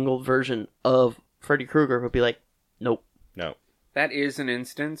Robert Englund version of Freddy Krueger would be like, nope. No. That is an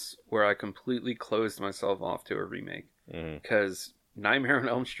instance where I completely closed myself off to a remake. Because Nightmare on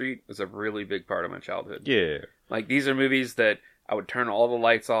Elm Street was a really big part of my childhood. Yeah. Like, these are movies that I would turn all the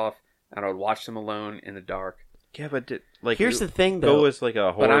lights off and I would watch them alone in the dark. Yeah, but Here's the thing, though. Go as like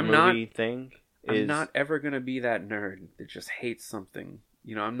a horror I'm not- movie thing. I'm not ever going to be that nerd that just hates something.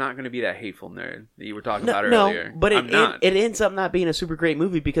 You know, I'm not going to be that hateful nerd that you were talking about earlier. But I'm not. it ends up not being a super great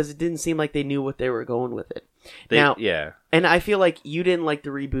movie because it didn't seem like they knew what they were going with it. Yeah. And I feel like you didn't like the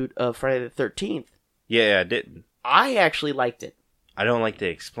reboot of Friday the 13th. Yeah, I didn't. I actually liked it. I don't like the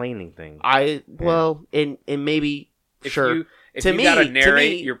explaining thing. And maybe, If sure. you To me- gotta to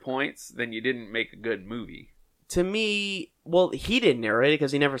narrate me- your points, then you didn't make a good movie. To me, well, he didn't narrate it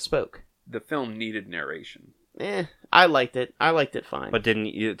because he never spoke. The film needed narration. I liked it. I liked it fine. But didn't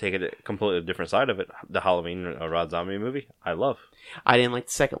you take a completely different side of it? The Halloween Rob Zombie movie, I love. I didn't like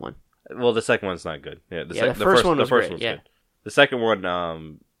the second one. Well, the second one's not good. Yeah, the first one was great, one's yeah. good. The second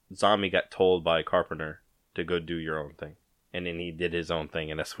one, Zombie got told by Carpenter to go do your own thing, and then he did his own thing,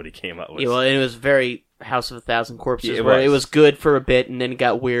 and that's what he came up with. Yeah, well, it was very House of a Thousand Corpses, Yeah, where was. it was good for a bit, and then it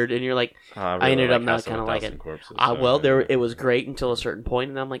got weird, and you're like, I I ended up not House of kind a of like Thousand it. Corpses, It was great until a certain point,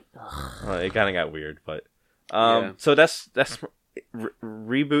 and I'm like, ugh. It kind of got weird, but Yeah. so that's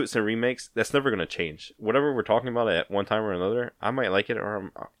reboots and remakes. That's never gonna change. Whatever we're talking about at one time or another, I might like it,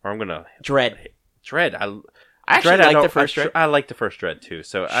 or I'm gonna Dread. Dread. I actually like the first Dread. I like the first Dread too,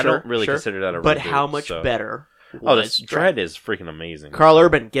 so I don't really consider that a reboot. But how much so. better? Oh, was this Dread is freaking amazing. Carl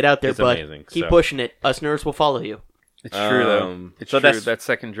Urban, get out there, It's bud. amazing, Keep so. pushing it. Us nerds will follow you. It's true, though. It's so true. that's- That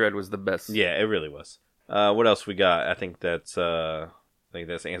second Dread was the best. Yeah, it really was. What else we got? I think that's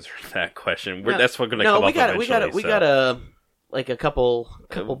answered that question. That's what going to come up eventually. We got a couple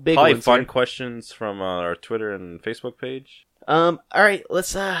big probably ones fun here. questions from our Twitter and Facebook page. All right,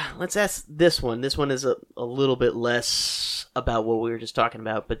 let's ask this one. This one is a little bit less about what we were just talking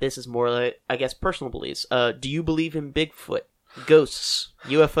about, but this is more like, I guess, personal beliefs. Do you believe in Bigfoot, ghosts,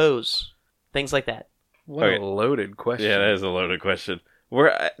 UFOs, things like that? What Okay. a loaded question. Yeah, that is a loaded question.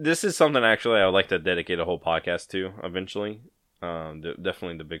 This is something actually I would like to dedicate a whole podcast to eventually.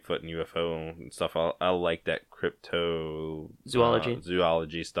 Definitely the Bigfoot and UFO and stuff. I like that crypto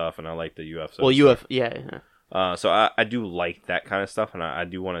zoology stuff, and I like the UFO. Well, stuff. yeah. So I do like that kind of stuff, and I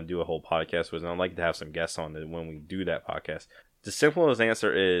do want to do a whole podcast with it. I'd like to have some guests on it when we do that podcast. The simplest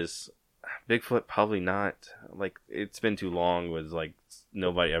answer is Bigfoot probably not. Like, it's been too long with like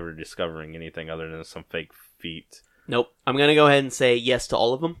nobody ever discovering anything other than some fake feet. Nope. I'm gonna go ahead and say yes to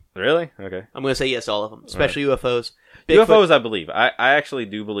all of them. Really? Okay. I'm gonna say yes to all of them, especially UFOs. UFOs, I believe. I actually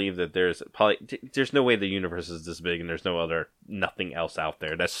do believe that there's no way the universe is this big and there's nothing else out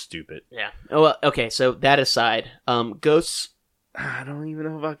there. That's stupid. Yeah. Oh, well, okay. So that aside, ghosts. I don't even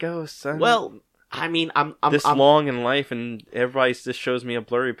know about ghosts. Well, I mean, I'm long in life, and everybody just shows me a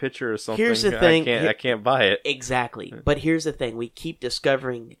blurry picture or something. Here's the thing. I can't buy it. Exactly. But here's the thing. We keep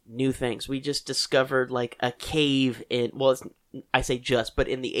discovering new things. We just discovered like a cave I say just, but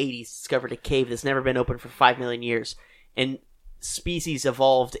in the 80s, discovered a cave that's never been open for 5 million years. And species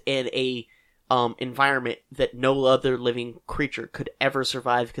evolved in a environment that no other living creature could ever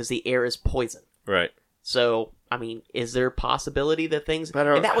survive because the air is poison. Right. So, I mean, is there a possibility that things...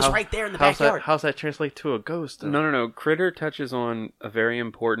 And that was right there in the backyard. How's that translate to a ghost? Though? No. Critter touches on a very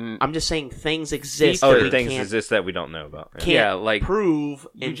important... I'm just saying things exist Oh, that we things can't, exist that we don't know about. can't Yeah, like, prove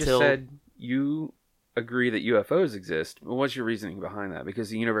You until... just said you agree that UFOs exist. Well, what's your reasoning behind that? Because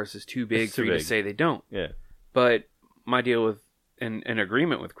the universe is too big It's too for you to big. say they don't. Yeah. But my deal with an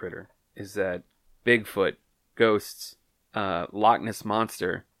agreement with Critter is that Bigfoot, ghosts, Loch Ness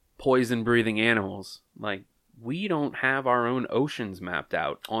Monster, poison-breathing animals, like, we don't have our own oceans mapped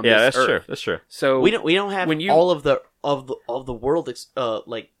out on Yeah, this that's Earth. true. That's true. So We don't have when you- all of the world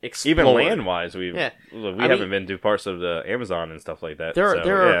like explored. Even land wise, we Yeah. haven't been to parts of the Amazon and stuff like that. There so,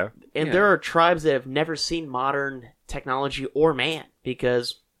 are Yeah. there are tribes that have never seen modern technology or man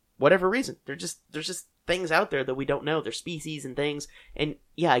because whatever reason there's just things out there that we don't know. There's species and things, and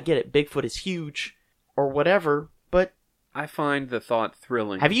yeah, I get it. Bigfoot is huge or whatever, but I find the thought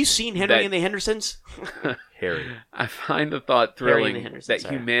thrilling. have you seen Henry That- and the Hendersons? Harry. I find the thought Harry and the thrilling Hendersons, that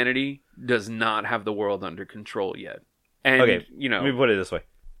sorry. humanity does not have the world under control yet. And, Okay, you know, Let me put it this way: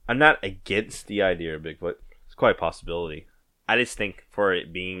 I'm not against the idea of Bigfoot. It's quite a possibility. I just think for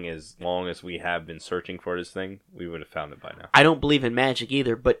it being as long as we have been searching for this thing, we would have found it by now. I don't believe in magic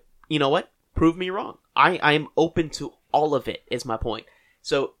either, but you know what? Prove me wrong. I am open to all of it, is my point.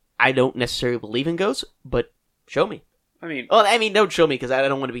 So I don't necessarily believe in ghosts, but show me. I mean, Well, I mean, don't show me because I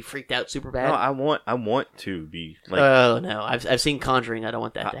don't want to be freaked out super bad. No, I want to be like. Oh no, I've seen Conjuring. I don't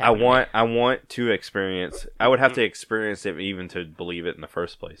want that to I happen. want to experience. I would have to experience it even to believe it in the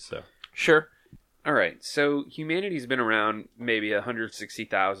first place. So Sure. all right. So humanity's been around maybe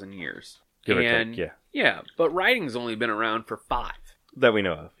 160,000 years. give or And- take, yeah, Yeah, but writing's only been around for 5 that we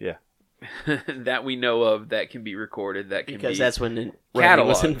know of, yeah. that we know of that can be recorded. That can Because be that's when writing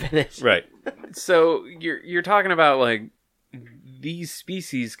was cataloged. invented. Right. So you're talking about like these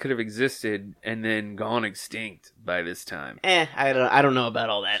species could have existed and then gone extinct by this time. I don't know about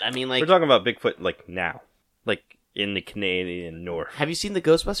all that. I mean, like, We're talking about Bigfoot like now, like in the Canadian North. have you seen the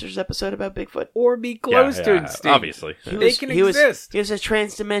Ghostbusters episode about Bigfoot? Or be close Yeah, to yeah, extinct. obviously. He Yeah. They can exist. He was a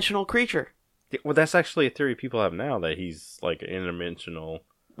trans-dimensional creature. Well, that's actually a theory people have now that he's like an interdimensional.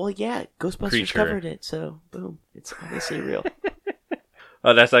 Well, yeah, Ghostbusters Creature. covered it, so boom, it's obviously real.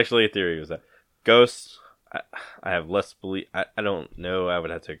 That's actually a theory. Was that ghosts? I have less belief. I don't know. I would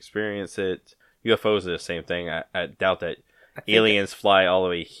have to experience it. UFOs are the same thing. I doubt that aliens fly all the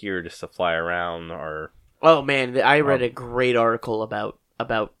way here just to fly around. Or Oh man, I read a great article about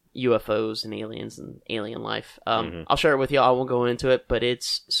UFOs and aliens and alien life. I'll share it with you. I won't go into it, but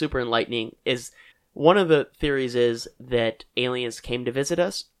it's super enlightening. Is one of the theories is that aliens came to visit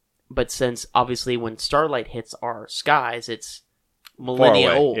us, but since obviously when starlight hits our skies, it's millennia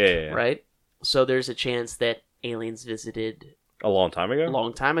away. old, Yeah. right? So there's a chance that aliens visited a long time ago. a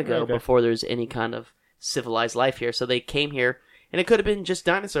long time ago Okay. before there's any kind of civilized life here. So they came here, and it could have been just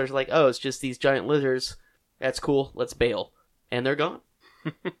dinosaurs. Like, oh, it's just these giant lizards. That's cool. Let's bail, and they're gone.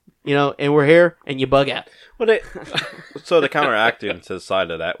 And we're here, and you bug out. Well, so the counteracting to the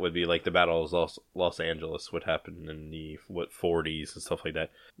side of that would be like the Battle of Los Angeles would happen in the 40s and stuff like that.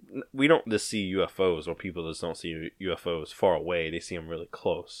 We don't just see UFOs, or people just don't see UFOs far away. They see them really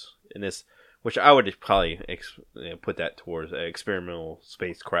close. And this, which I would probably put that towards experimental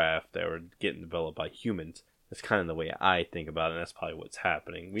spacecraft that were getting developed by humans. That's kind of the way I think about it, and that's probably what's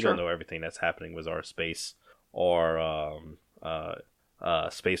happening. We Sure. don't know everything that's happening with our space or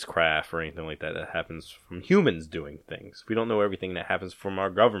spacecraft or anything like that happens from humans doing things. We don't know everything that happens from our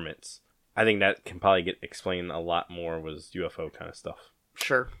governments. I think that can probably get explained a lot more with UFO kind of stuff.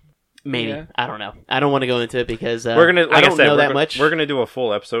 Sure, maybe. Yeah. I don't know. I don't want to go into it because We're gonna, like I don't said, know we're that gonna, much. We're gonna do a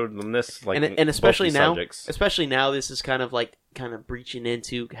full episode on this, like, and especially both these now, subjects. especially now, this is kind of breaching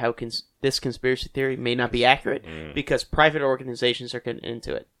into how this conspiracy theory may not be accurate because private organizations are getting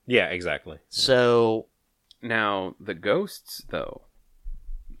into it. Yeah, exactly. So Now, the ghosts, though.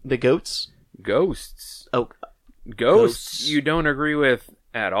 the goats. Ghosts. Oh, Ghosts, you don't agree with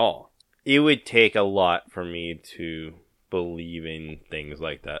at all. It would take a lot for me to believe in things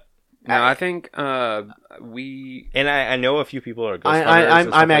like that. Now, I think we... And I know a few people are ghost hunters and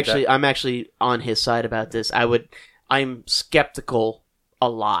stuff I'm like actually that. I'm actually on his side about this. I'm skeptical a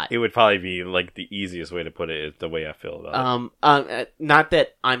lot. It would probably be like the easiest way to put it is the way I feel about it. Not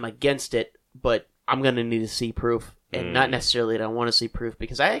that I'm against it, but I'm gonna need to see proof, and not necessarily that I want to see proof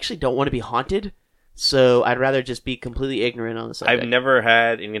because I actually don't want to be haunted. So I'd rather just be completely ignorant on the subject. I've never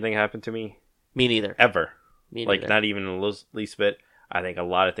had anything happen to me Me neither. ever. Me Like, neither. not even the least bit. I think a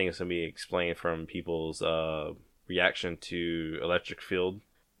lot of things can be explained from people's reaction to electric field,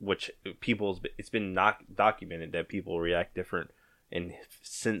 which it's been documented that people react different and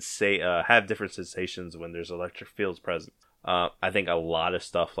have different sensations when there's electric fields present. I think a lot of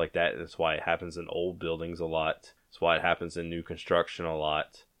stuff like that is why it happens in old buildings a lot. It's why it happens in new construction a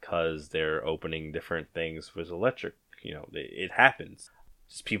lot, because they're opening different things with electric. It happens.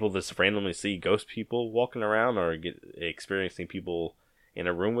 Just people just randomly see ghost people walking around or experiencing people in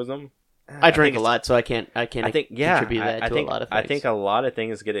a room with them. I drink think a lot, so I can't contribute that to a lot of things. I think a lot of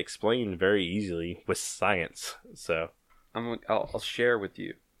things get explained very easily with science. So I'll share with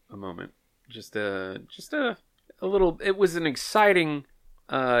you a moment. Just a It was an exciting.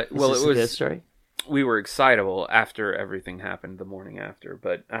 Is this a good story? We were excitable after everything happened the morning after.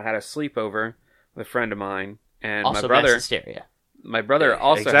 But I had a sleepover with a friend of mine, and Also, my brother. mass hysteria. My brother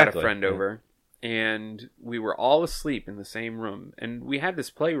also had Exactly. a friend over, and we were all asleep in the same room. And we had this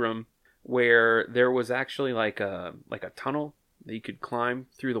playroom where there was actually like a tunnel that you could climb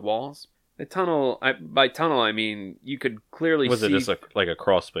through the walls. The tunnel, by tunnel I mean you could clearly Was see. it just like a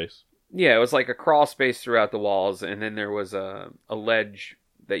crawl space? Yeah, it was like a crawl space throughout the walls, and then there was a ledge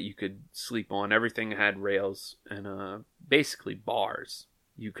that you could sleep on. Everything had rails and basically bars.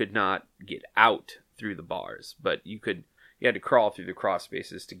 You could not get out through the bars, but you had to crawl through the crawl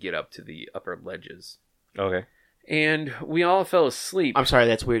spaces to get up to the upper ledges. Okay. And we all fell asleep. I'm sorry,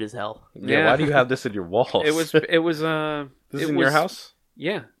 that's weird as hell. Yeah. Why do you have this in your walls? It was This is in your house?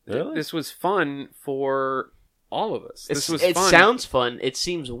 Yeah. Really? This was fun for all of us. This was It fun. sounds fun. It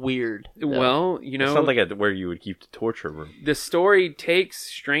seems weird. though. Well, you It know, sounds like where you would keep the torture room. the story takes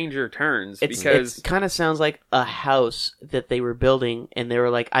stranger turns It because kind of sounds like a house that they were building, and they were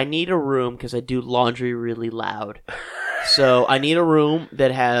like, "I need a room because I do laundry really loud, so I need a room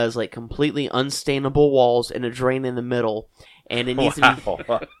that has like completely unstainable walls and a drain in the middle, and it needs to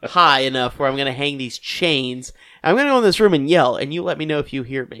be high enough where I'm going to hang these chains. I'm going to go in this room and yell, and you let me know if you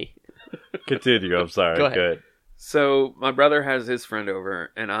hear me." Continue. I'm sorry. Go ahead. Good. So my brother has his friend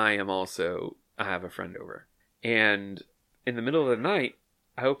over, and I have a friend over. And in the middle of the night,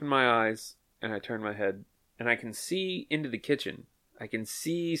 I open my eyes and I turn my head, and I can see into the kitchen. I can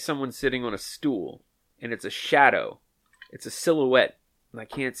see someone sitting on a stool, and it's a shadow. It's a silhouette, and I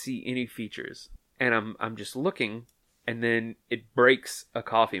can't see any features. And I'm just looking, and then it breaks a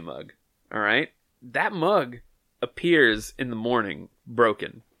coffee mug. All right? That mug appears in the morning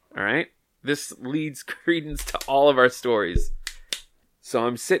broken. All right? This leads credence to all of our stories. So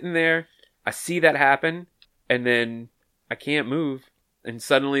I'm sitting there, I see that happen, and then I can't move, and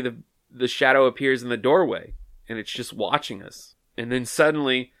suddenly the shadow appears in the doorway, and it's just watching us. And then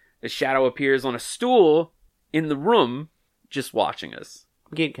suddenly the shadow appears on a stool in the room, just watching us.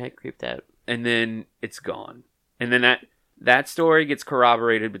 I'm getting kind of creeped out. And then it's gone. And then that story gets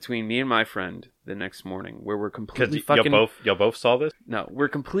corroborated between me and my friend the next morning, where we're completely Because fucking... y'all both saw this? No, we're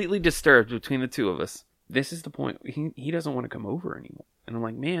completely disturbed between the two of us. This is the point. He doesn't want to come over anymore. And I'm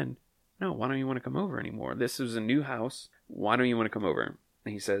like, man, no, why don't you want to come over anymore? This is a new house. Why don't you want to come over?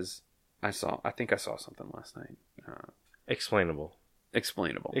 And he says, I think I saw something last night. Explainable.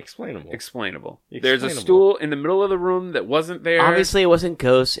 Explainable. Explainable. There's a stool in the middle of the room that wasn't there. Obviously, it wasn't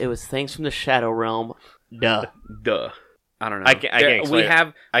ghosts. It was things from the shadow realm. Duh. I don't know. I can't explain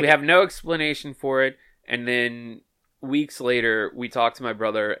it. We have no explanation for it, and then weeks later, we talk to my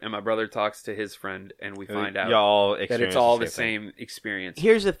brother, and my brother talks to his friend, and we find out y'all that it's experienced all the the same experience.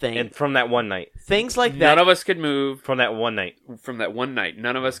 Here's the thing. And from that one night. Things like that. None of us could move From that one night. from that one night.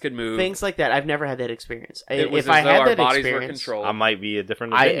 None of us could move. Things like that. I've never had that experience. It was If as I though had our that bodies were experience, controlled. I might be a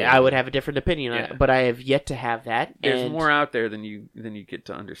different opinion. I would have a different opinion on Yeah. it, but I have yet to have that. There's and, more out there than you get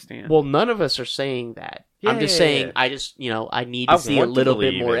to understand. Well, none of us are saying that. I'm just saying. I just, I need to see a little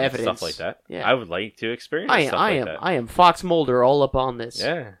bit more evidence. Stuff like that. Yeah. I would like to experience stuff I like am. that. I am Fox Mulder all up on this.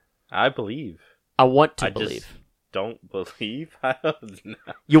 Yeah, I believe. I want to I believe. just don't believe.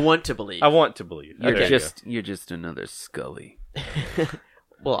 You want to believe. I want to believe. you're There you you're just another Scully.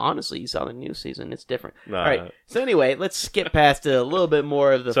 Well, honestly, you saw the new season. It's different. go. All right. So anyway, let's skip past a little bit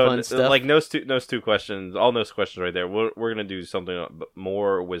more of the fun stuff. Like those two questions, all those questions right there. We're gonna do something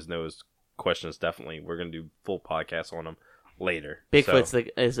more with those questions. Definitely, we're gonna do full podcasts on them later. Bigfoot's So,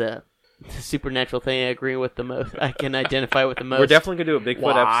 is a supernatural thing I agree with the most. I can identify with the most. we're definitely gonna do a Bigfoot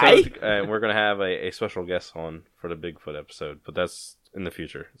Why? episode, and we're gonna have a special guest on for the Bigfoot episode. But that's in the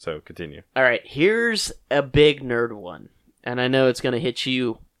future. So continue. All right, here's a big nerd one, and I know it's going to hit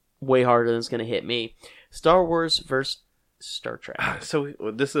you way harder than it's going to hit me. Star Wars versus Star Trek. So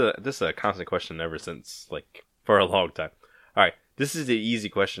this is a constant question ever since, like, for a long time. All right, this is the easy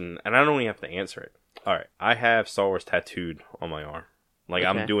question, and I don't even have to answer it. All right, I have Star Wars tattooed on my arm. Like,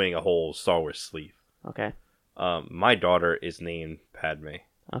 Okay. I'm doing a whole Star Wars sleeve. Okay. My daughter is named Padme.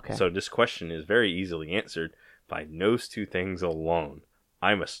 Okay. So this question is very easily answered by those two things alone.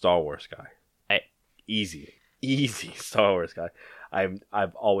 I'm a Star Wars guy. Easy Star Wars guy.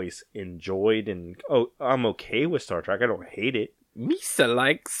 I've always enjoyed and I'm okay with Star Trek. I don't hate it. Misa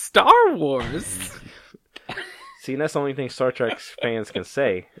likes Star Wars. See, that's the only thing Star Trek fans can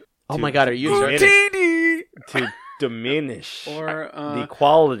say. oh my God, are you? To diminish Or the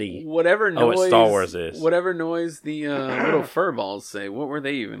quality. whatever Oh, noise what Star Wars is. Whatever noise the little furballs say. What were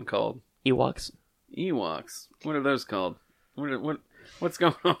they even called? Ewoks. Ewoks. What are those called? What's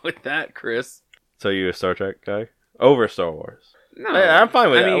going on with that, Chris? So you a Star Trek guy over Star Wars? No, I'm fine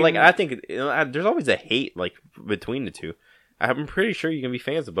with I that. mean- Like I think there's always a hate like between the two. I'm pretty sure you can be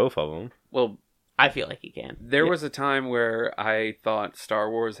fans of both of them. Well, I feel like you can. there was a time where I thought Star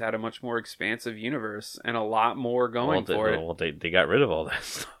Wars had a much more expansive universe and a lot more going for it. Well, they got rid of all that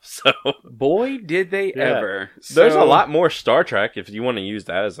stuff. So Boy, did they Yeah. ever! there's So- a lot more Star Trek. If you want to use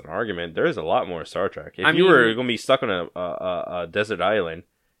that as an argument, there's a lot more Star Trek. If I you were mean- going to be stuck on a desert island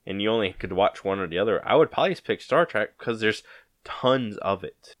and you only could watch one or the other, I would probably pick Star Trek because there's tons of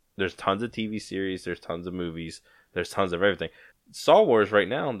it. There's tons of TV series. There's tons of movies. There's tons of everything. Star Wars right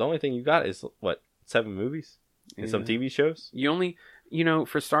now, the only thing you got is what, 7 movies and some Yeah. TV shows. You only,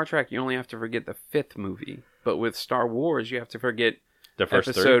 for Star Trek, you only have to forget the 5th movie. But with Star Wars, you have to forget The first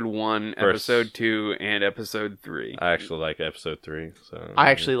episode 3. 1, First- episode 2, and episode 3. I actually like episode 3. So I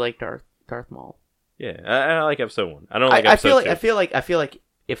actually like Darth Maul. yeah, I like episode 1. I don't like I episode feel like 2. I feel like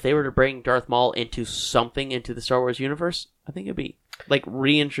if they were to bring Darth Maul into something into the Star Wars universe, I think it'd be like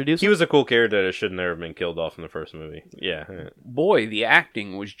reintroduce He him. was a cool character that should never have been killed off in the first movie. Yeah. Boy, the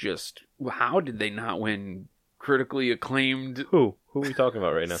acting was just... How did they not win critically acclaimed Who are we talking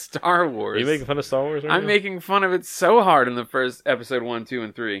about right now? Star Are Wars? you making fun of Star Wars right I'm now? making fun of it so hard in the first episode 1, 2,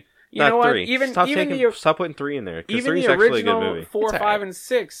 and 3. You Not know what? 3. Stop putting 3 in there. Because even 3 is the actually a original good movie. 4, It's 5, alright. and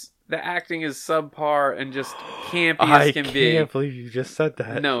 6, the acting is subpar and just campy I as can be. can't believe you just said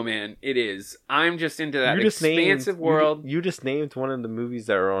that. No, man, it is. I'm just into that You just expansive named, world. You just named one of the movies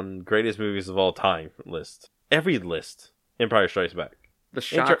that are on greatest movies of all time list. Every list. Empire Strikes Back. The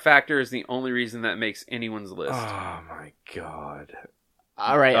shock factor is the only reason that makes anyone's list. Oh my god.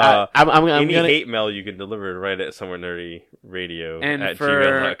 All right, I'm Any gonna. hate mail you can deliver right at Somewhere Nerdy Radio And at for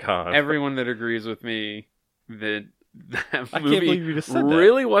gmail.com. Everyone that agrees with me that can't movie believe you just said that.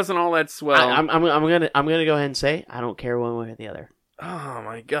 really wasn't all that swell. I'm gonna go ahead and say I don't care one way or the other. Oh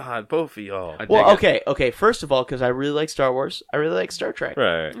my god, both of y'all. I dig Well, it. okay. First of all, because I really like Star Wars, I really like Star Trek.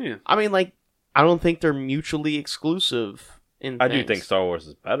 Right. Yeah. I mean, like, I don't think they're mutually exclusive. I do think Star Wars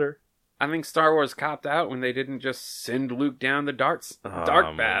is better. I think Star Wars copped out when they didn't just send Luke down the dark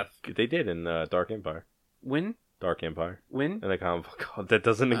my- path. They did in Dark Empire. When? Dark Empire. When? And the comic book. God, that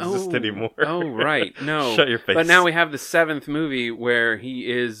doesn't exist anymore. Oh, right. No. Shut your face. But now we have the 7th movie where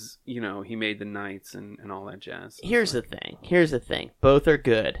he is, he made the knights and all that jazz. Here's the thing. Both are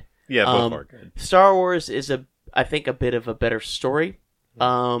good. Yeah, both are good. Star Wars is I think a bit of a better story.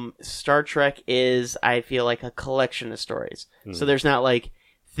 Star Trek is, I feel like, a collection of stories. So there's not like,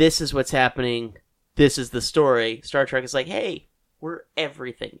 this is what's happening, this is the story. Star Trek is like, hey, we're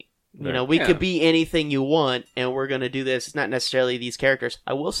everything. We Yeah. could be anything you want, and we're gonna do this. It's not necessarily these characters.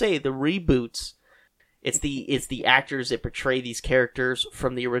 I will say the reboots. It's the actors that portray these characters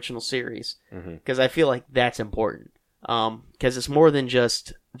from the original series, because I feel like that's important. Because it's more than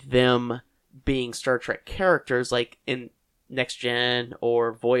just them being Star Trek characters, like in Next Gen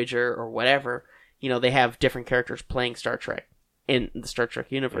or Voyager or whatever. They have different characters playing Star Trek in the Star Trek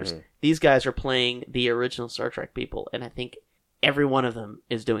universe. These guys are playing the original Star Trek people, and I think every one of them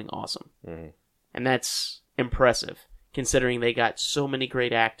is doing awesome. And that's impressive, considering they got so many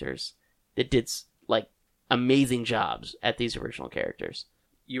great actors that did like amazing jobs at these original characters.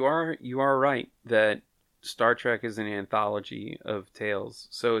 You are right that Star Trek is an anthology of tales.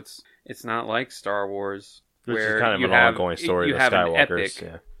 So it's not like Star Wars, Which where is kind of you an have, ongoing story you of have an Skywalkers. epic.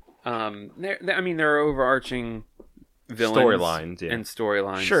 Yeah. There are overarching villains Storylines, yeah. and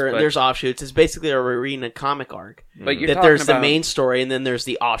storylines. Sure, but, there's offshoots. It's basically a reading a comic arc. but you're That talking there's about, the main story, and then there's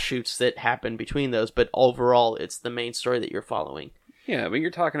the offshoots that happen between those. But overall, it's the main story that you're following. Yeah, but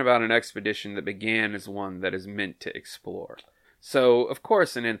you're talking about an expedition that began as one that is meant to explore. So, of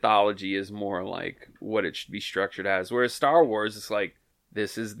course, an anthology is more like what it should be structured as. Whereas Star Wars is like,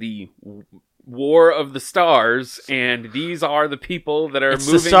 this is the War of the Stars, and these are the people that are It's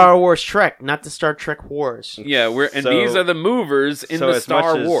moving. the Star Wars Trek, not the Star Trek Wars. Yeah, So- these are the movers in the as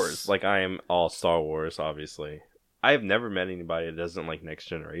Star much as, Wars. Like, I am all Star Wars, obviously. I have never met anybody that doesn't like Next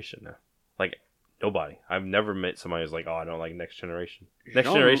Generation now. Like, nobody. I've never met somebody who's like, oh, I don't like Next Generation. Next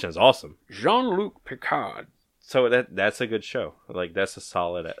Jean- Generation is awesome. Jean-Luc Picard. So that's a good show. Like, that's a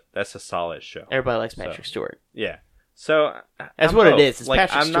solid show. Everybody likes Patrick Stewart. Yeah. So That's I'm what it both. is. It's like,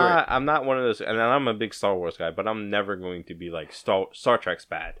 Patrick Stewart. I'm not one of those, and I'm a big Star Wars guy, but I'm never going to be like Star Trek's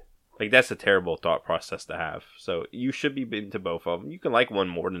bad. Like, that's a terrible thought process to have. So you should be into both of them. You can like one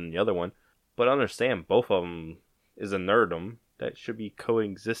more than the other one, but understand both of them is a nerdum that should be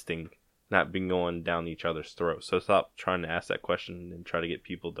coexisting, not being going down each other's throats. So stop trying to ask that question and try to get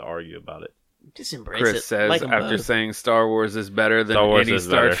people to argue about it. Just embrace Chris it. says Like 'em after both. saying Star Wars is better than Star Wars any is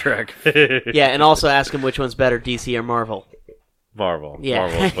Star better. Trek. Yeah, and also ask him which one's better, DC or Marvel. Marvel. Yeah,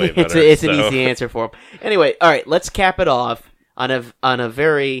 Marvel's way it's, better. it's an easy answer for him. Anyway, all right, let's cap it off on a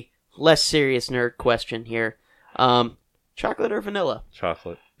very less serious nerd question here. Chocolate or vanilla?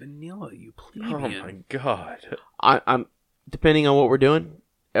 Chocolate. Vanilla, you Oh plebeian. my god. I'm depending on what we're doing.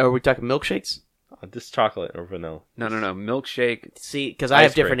 Are we talking milkshakes? This chocolate or vanilla? No. Milkshake. See, because I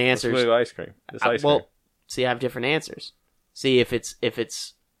have different answers. Let's go ice cream. This ice Well, cream. see, I have different answers. See, if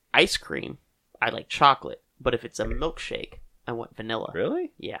it's ice cream, I like chocolate. But if it's a milkshake, I want vanilla.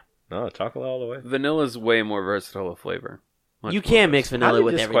 Really? Yeah. No, chocolate all the way. Vanilla's way more versatile a flavor. Much You more can mix How vanilla did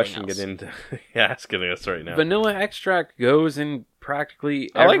with this everything question else. get into asking us right now? Vanilla extract goes in practically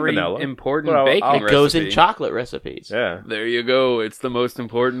I like every vanilla, important but I'll- baking I'll- It goes in recipe. chocolate recipes. Yeah. There you go. It's the most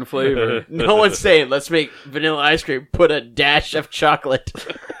important flavor. No one's saying, let's make vanilla ice cream, put a dash of chocolate.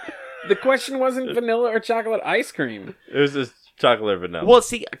 The question wasn't vanilla or chocolate ice cream. It was just chocolate or vanilla. Well,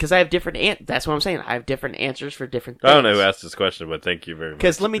 see, because I have different that's what I'm saying. I have different answers for different things. I don't know who asked this question, but thank you very much.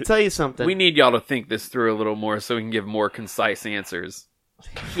 Because let me tell you something. We need y'all to think this through a little more so we can give more concise answers.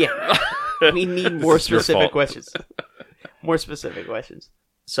 Yeah. We need more This is your specific fault. questions. More specific questions.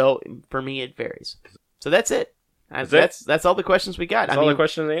 So, for me, it varies. So that's it. That's all the questions we got. That's all the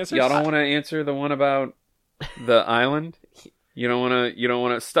questions and answers? Y'all don't want to answer the one about the island? You don't want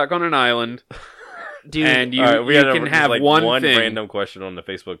to stuck on an island dude, and you, All right, we you had can have like one thing. random question on the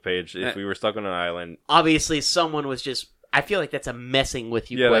Facebook page. If we were stuck on an island, obviously someone was just... I feel like that's a messing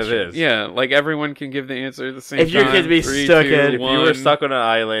with you yeah, question. that is. Yeah, like everyone can give the answer at the same If you're time. gonna be 3, stuck 2, in- If you were 1. stuck on an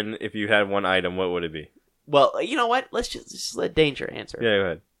island, if you had one item, what would it be? Well, you know what? Let's just let Danger answer. Yeah, go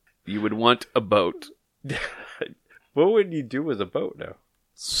ahead. You would want a boat. What would you do with a boat now?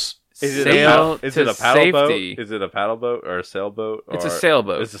 Is it Sail is to it a paddle safety. boat? Is it a paddle boat or a sailboat? It's or... a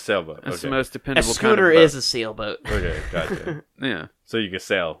sailboat. It's a sailboat. That's Okay. the most A dependable schooner kind of boat. is a sailboat. Okay, gotcha. Yeah, So you can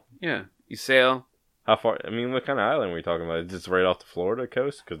sail. yeah. You sail. How far? I mean, what kind of island were we talking about? Just right off the Florida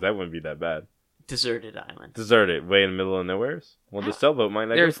coast? Because that wouldn't be that bad. Deserted island. Deserted, way in the middle of nowhere. Well, the sailboat might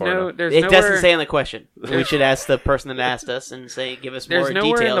not go There's far no. enough. There's It nowhere, doesn't say on the question. We should ask the person that asked us and say, give us There's more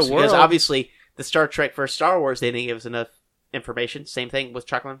nowhere in details. the Because world- obviously, the Star Trek for Star Wars, they didn't give us enough information. Same thing with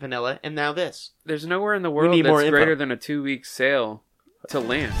chocolate and vanilla, and now this. There's nowhere in the world need more that's info. greater than a 2-week sail to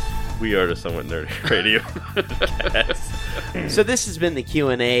land. We are the Somewhat Nerdy Radio. Yes. So this has been the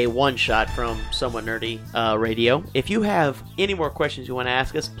Q&A one shot from Somewhat Nerdy Radio. If you have any more questions you want to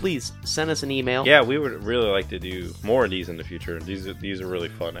ask us, please send us an email. Yeah, we would really like to do more of these in the future. These are really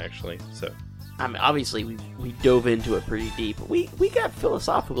fun, actually. So I mean, obviously, we dove into it pretty deep. We got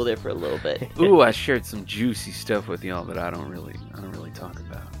philosophical there for a little bit. Ooh, I shared some juicy stuff with y'all that I don't really talk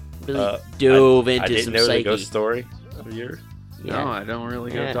about. Really dove I into didn't some know the psyche. ghost story of yours. Yeah. No, I don't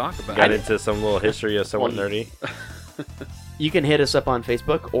really Yeah. go talk about Got it. into some little history of Somewhat Well, Nerdy. You can hit us up on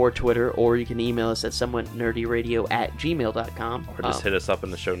Facebook or Twitter, or you can email us at somewhatnerdyradio@gmail.com. Or just hit us up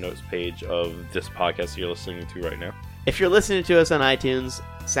in the show notes page of this podcast you're listening to right now. If you're listening to us on iTunes,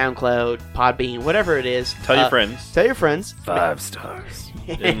 SoundCloud, Podbean, whatever it is, Tell your friends. Tell your friends. 5 stars.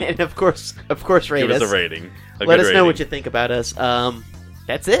 And of course, rate Give us. us a rating. Let us know what you think about us.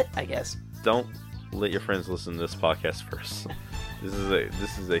 That's it, I guess. Don't let your friends listen to this podcast first.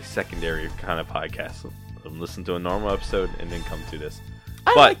 This is a secondary kind of podcast. Listen to a normal episode and then come to this.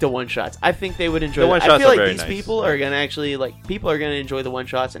 I But- like the one shots. I think they would enjoy. The I one-shots feel are like very these nice. people are gonna actually people are gonna enjoy the one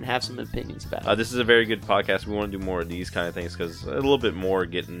shots and have some opinions about it. This is a very good podcast. We want to do more of these kind of things because a little bit more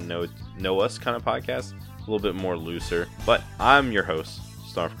getting to know us kind of podcast. A little bit more looser. But I'm your host,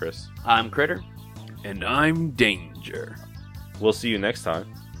 Snarf Chris. I'm Critter. And I'm Danger. We'll see you next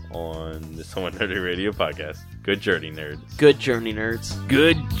time on the Somewhat Nerdy Radio podcast. Good journey, nerds. Good journey, nerds.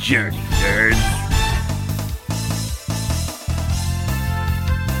 Good journey, nerds.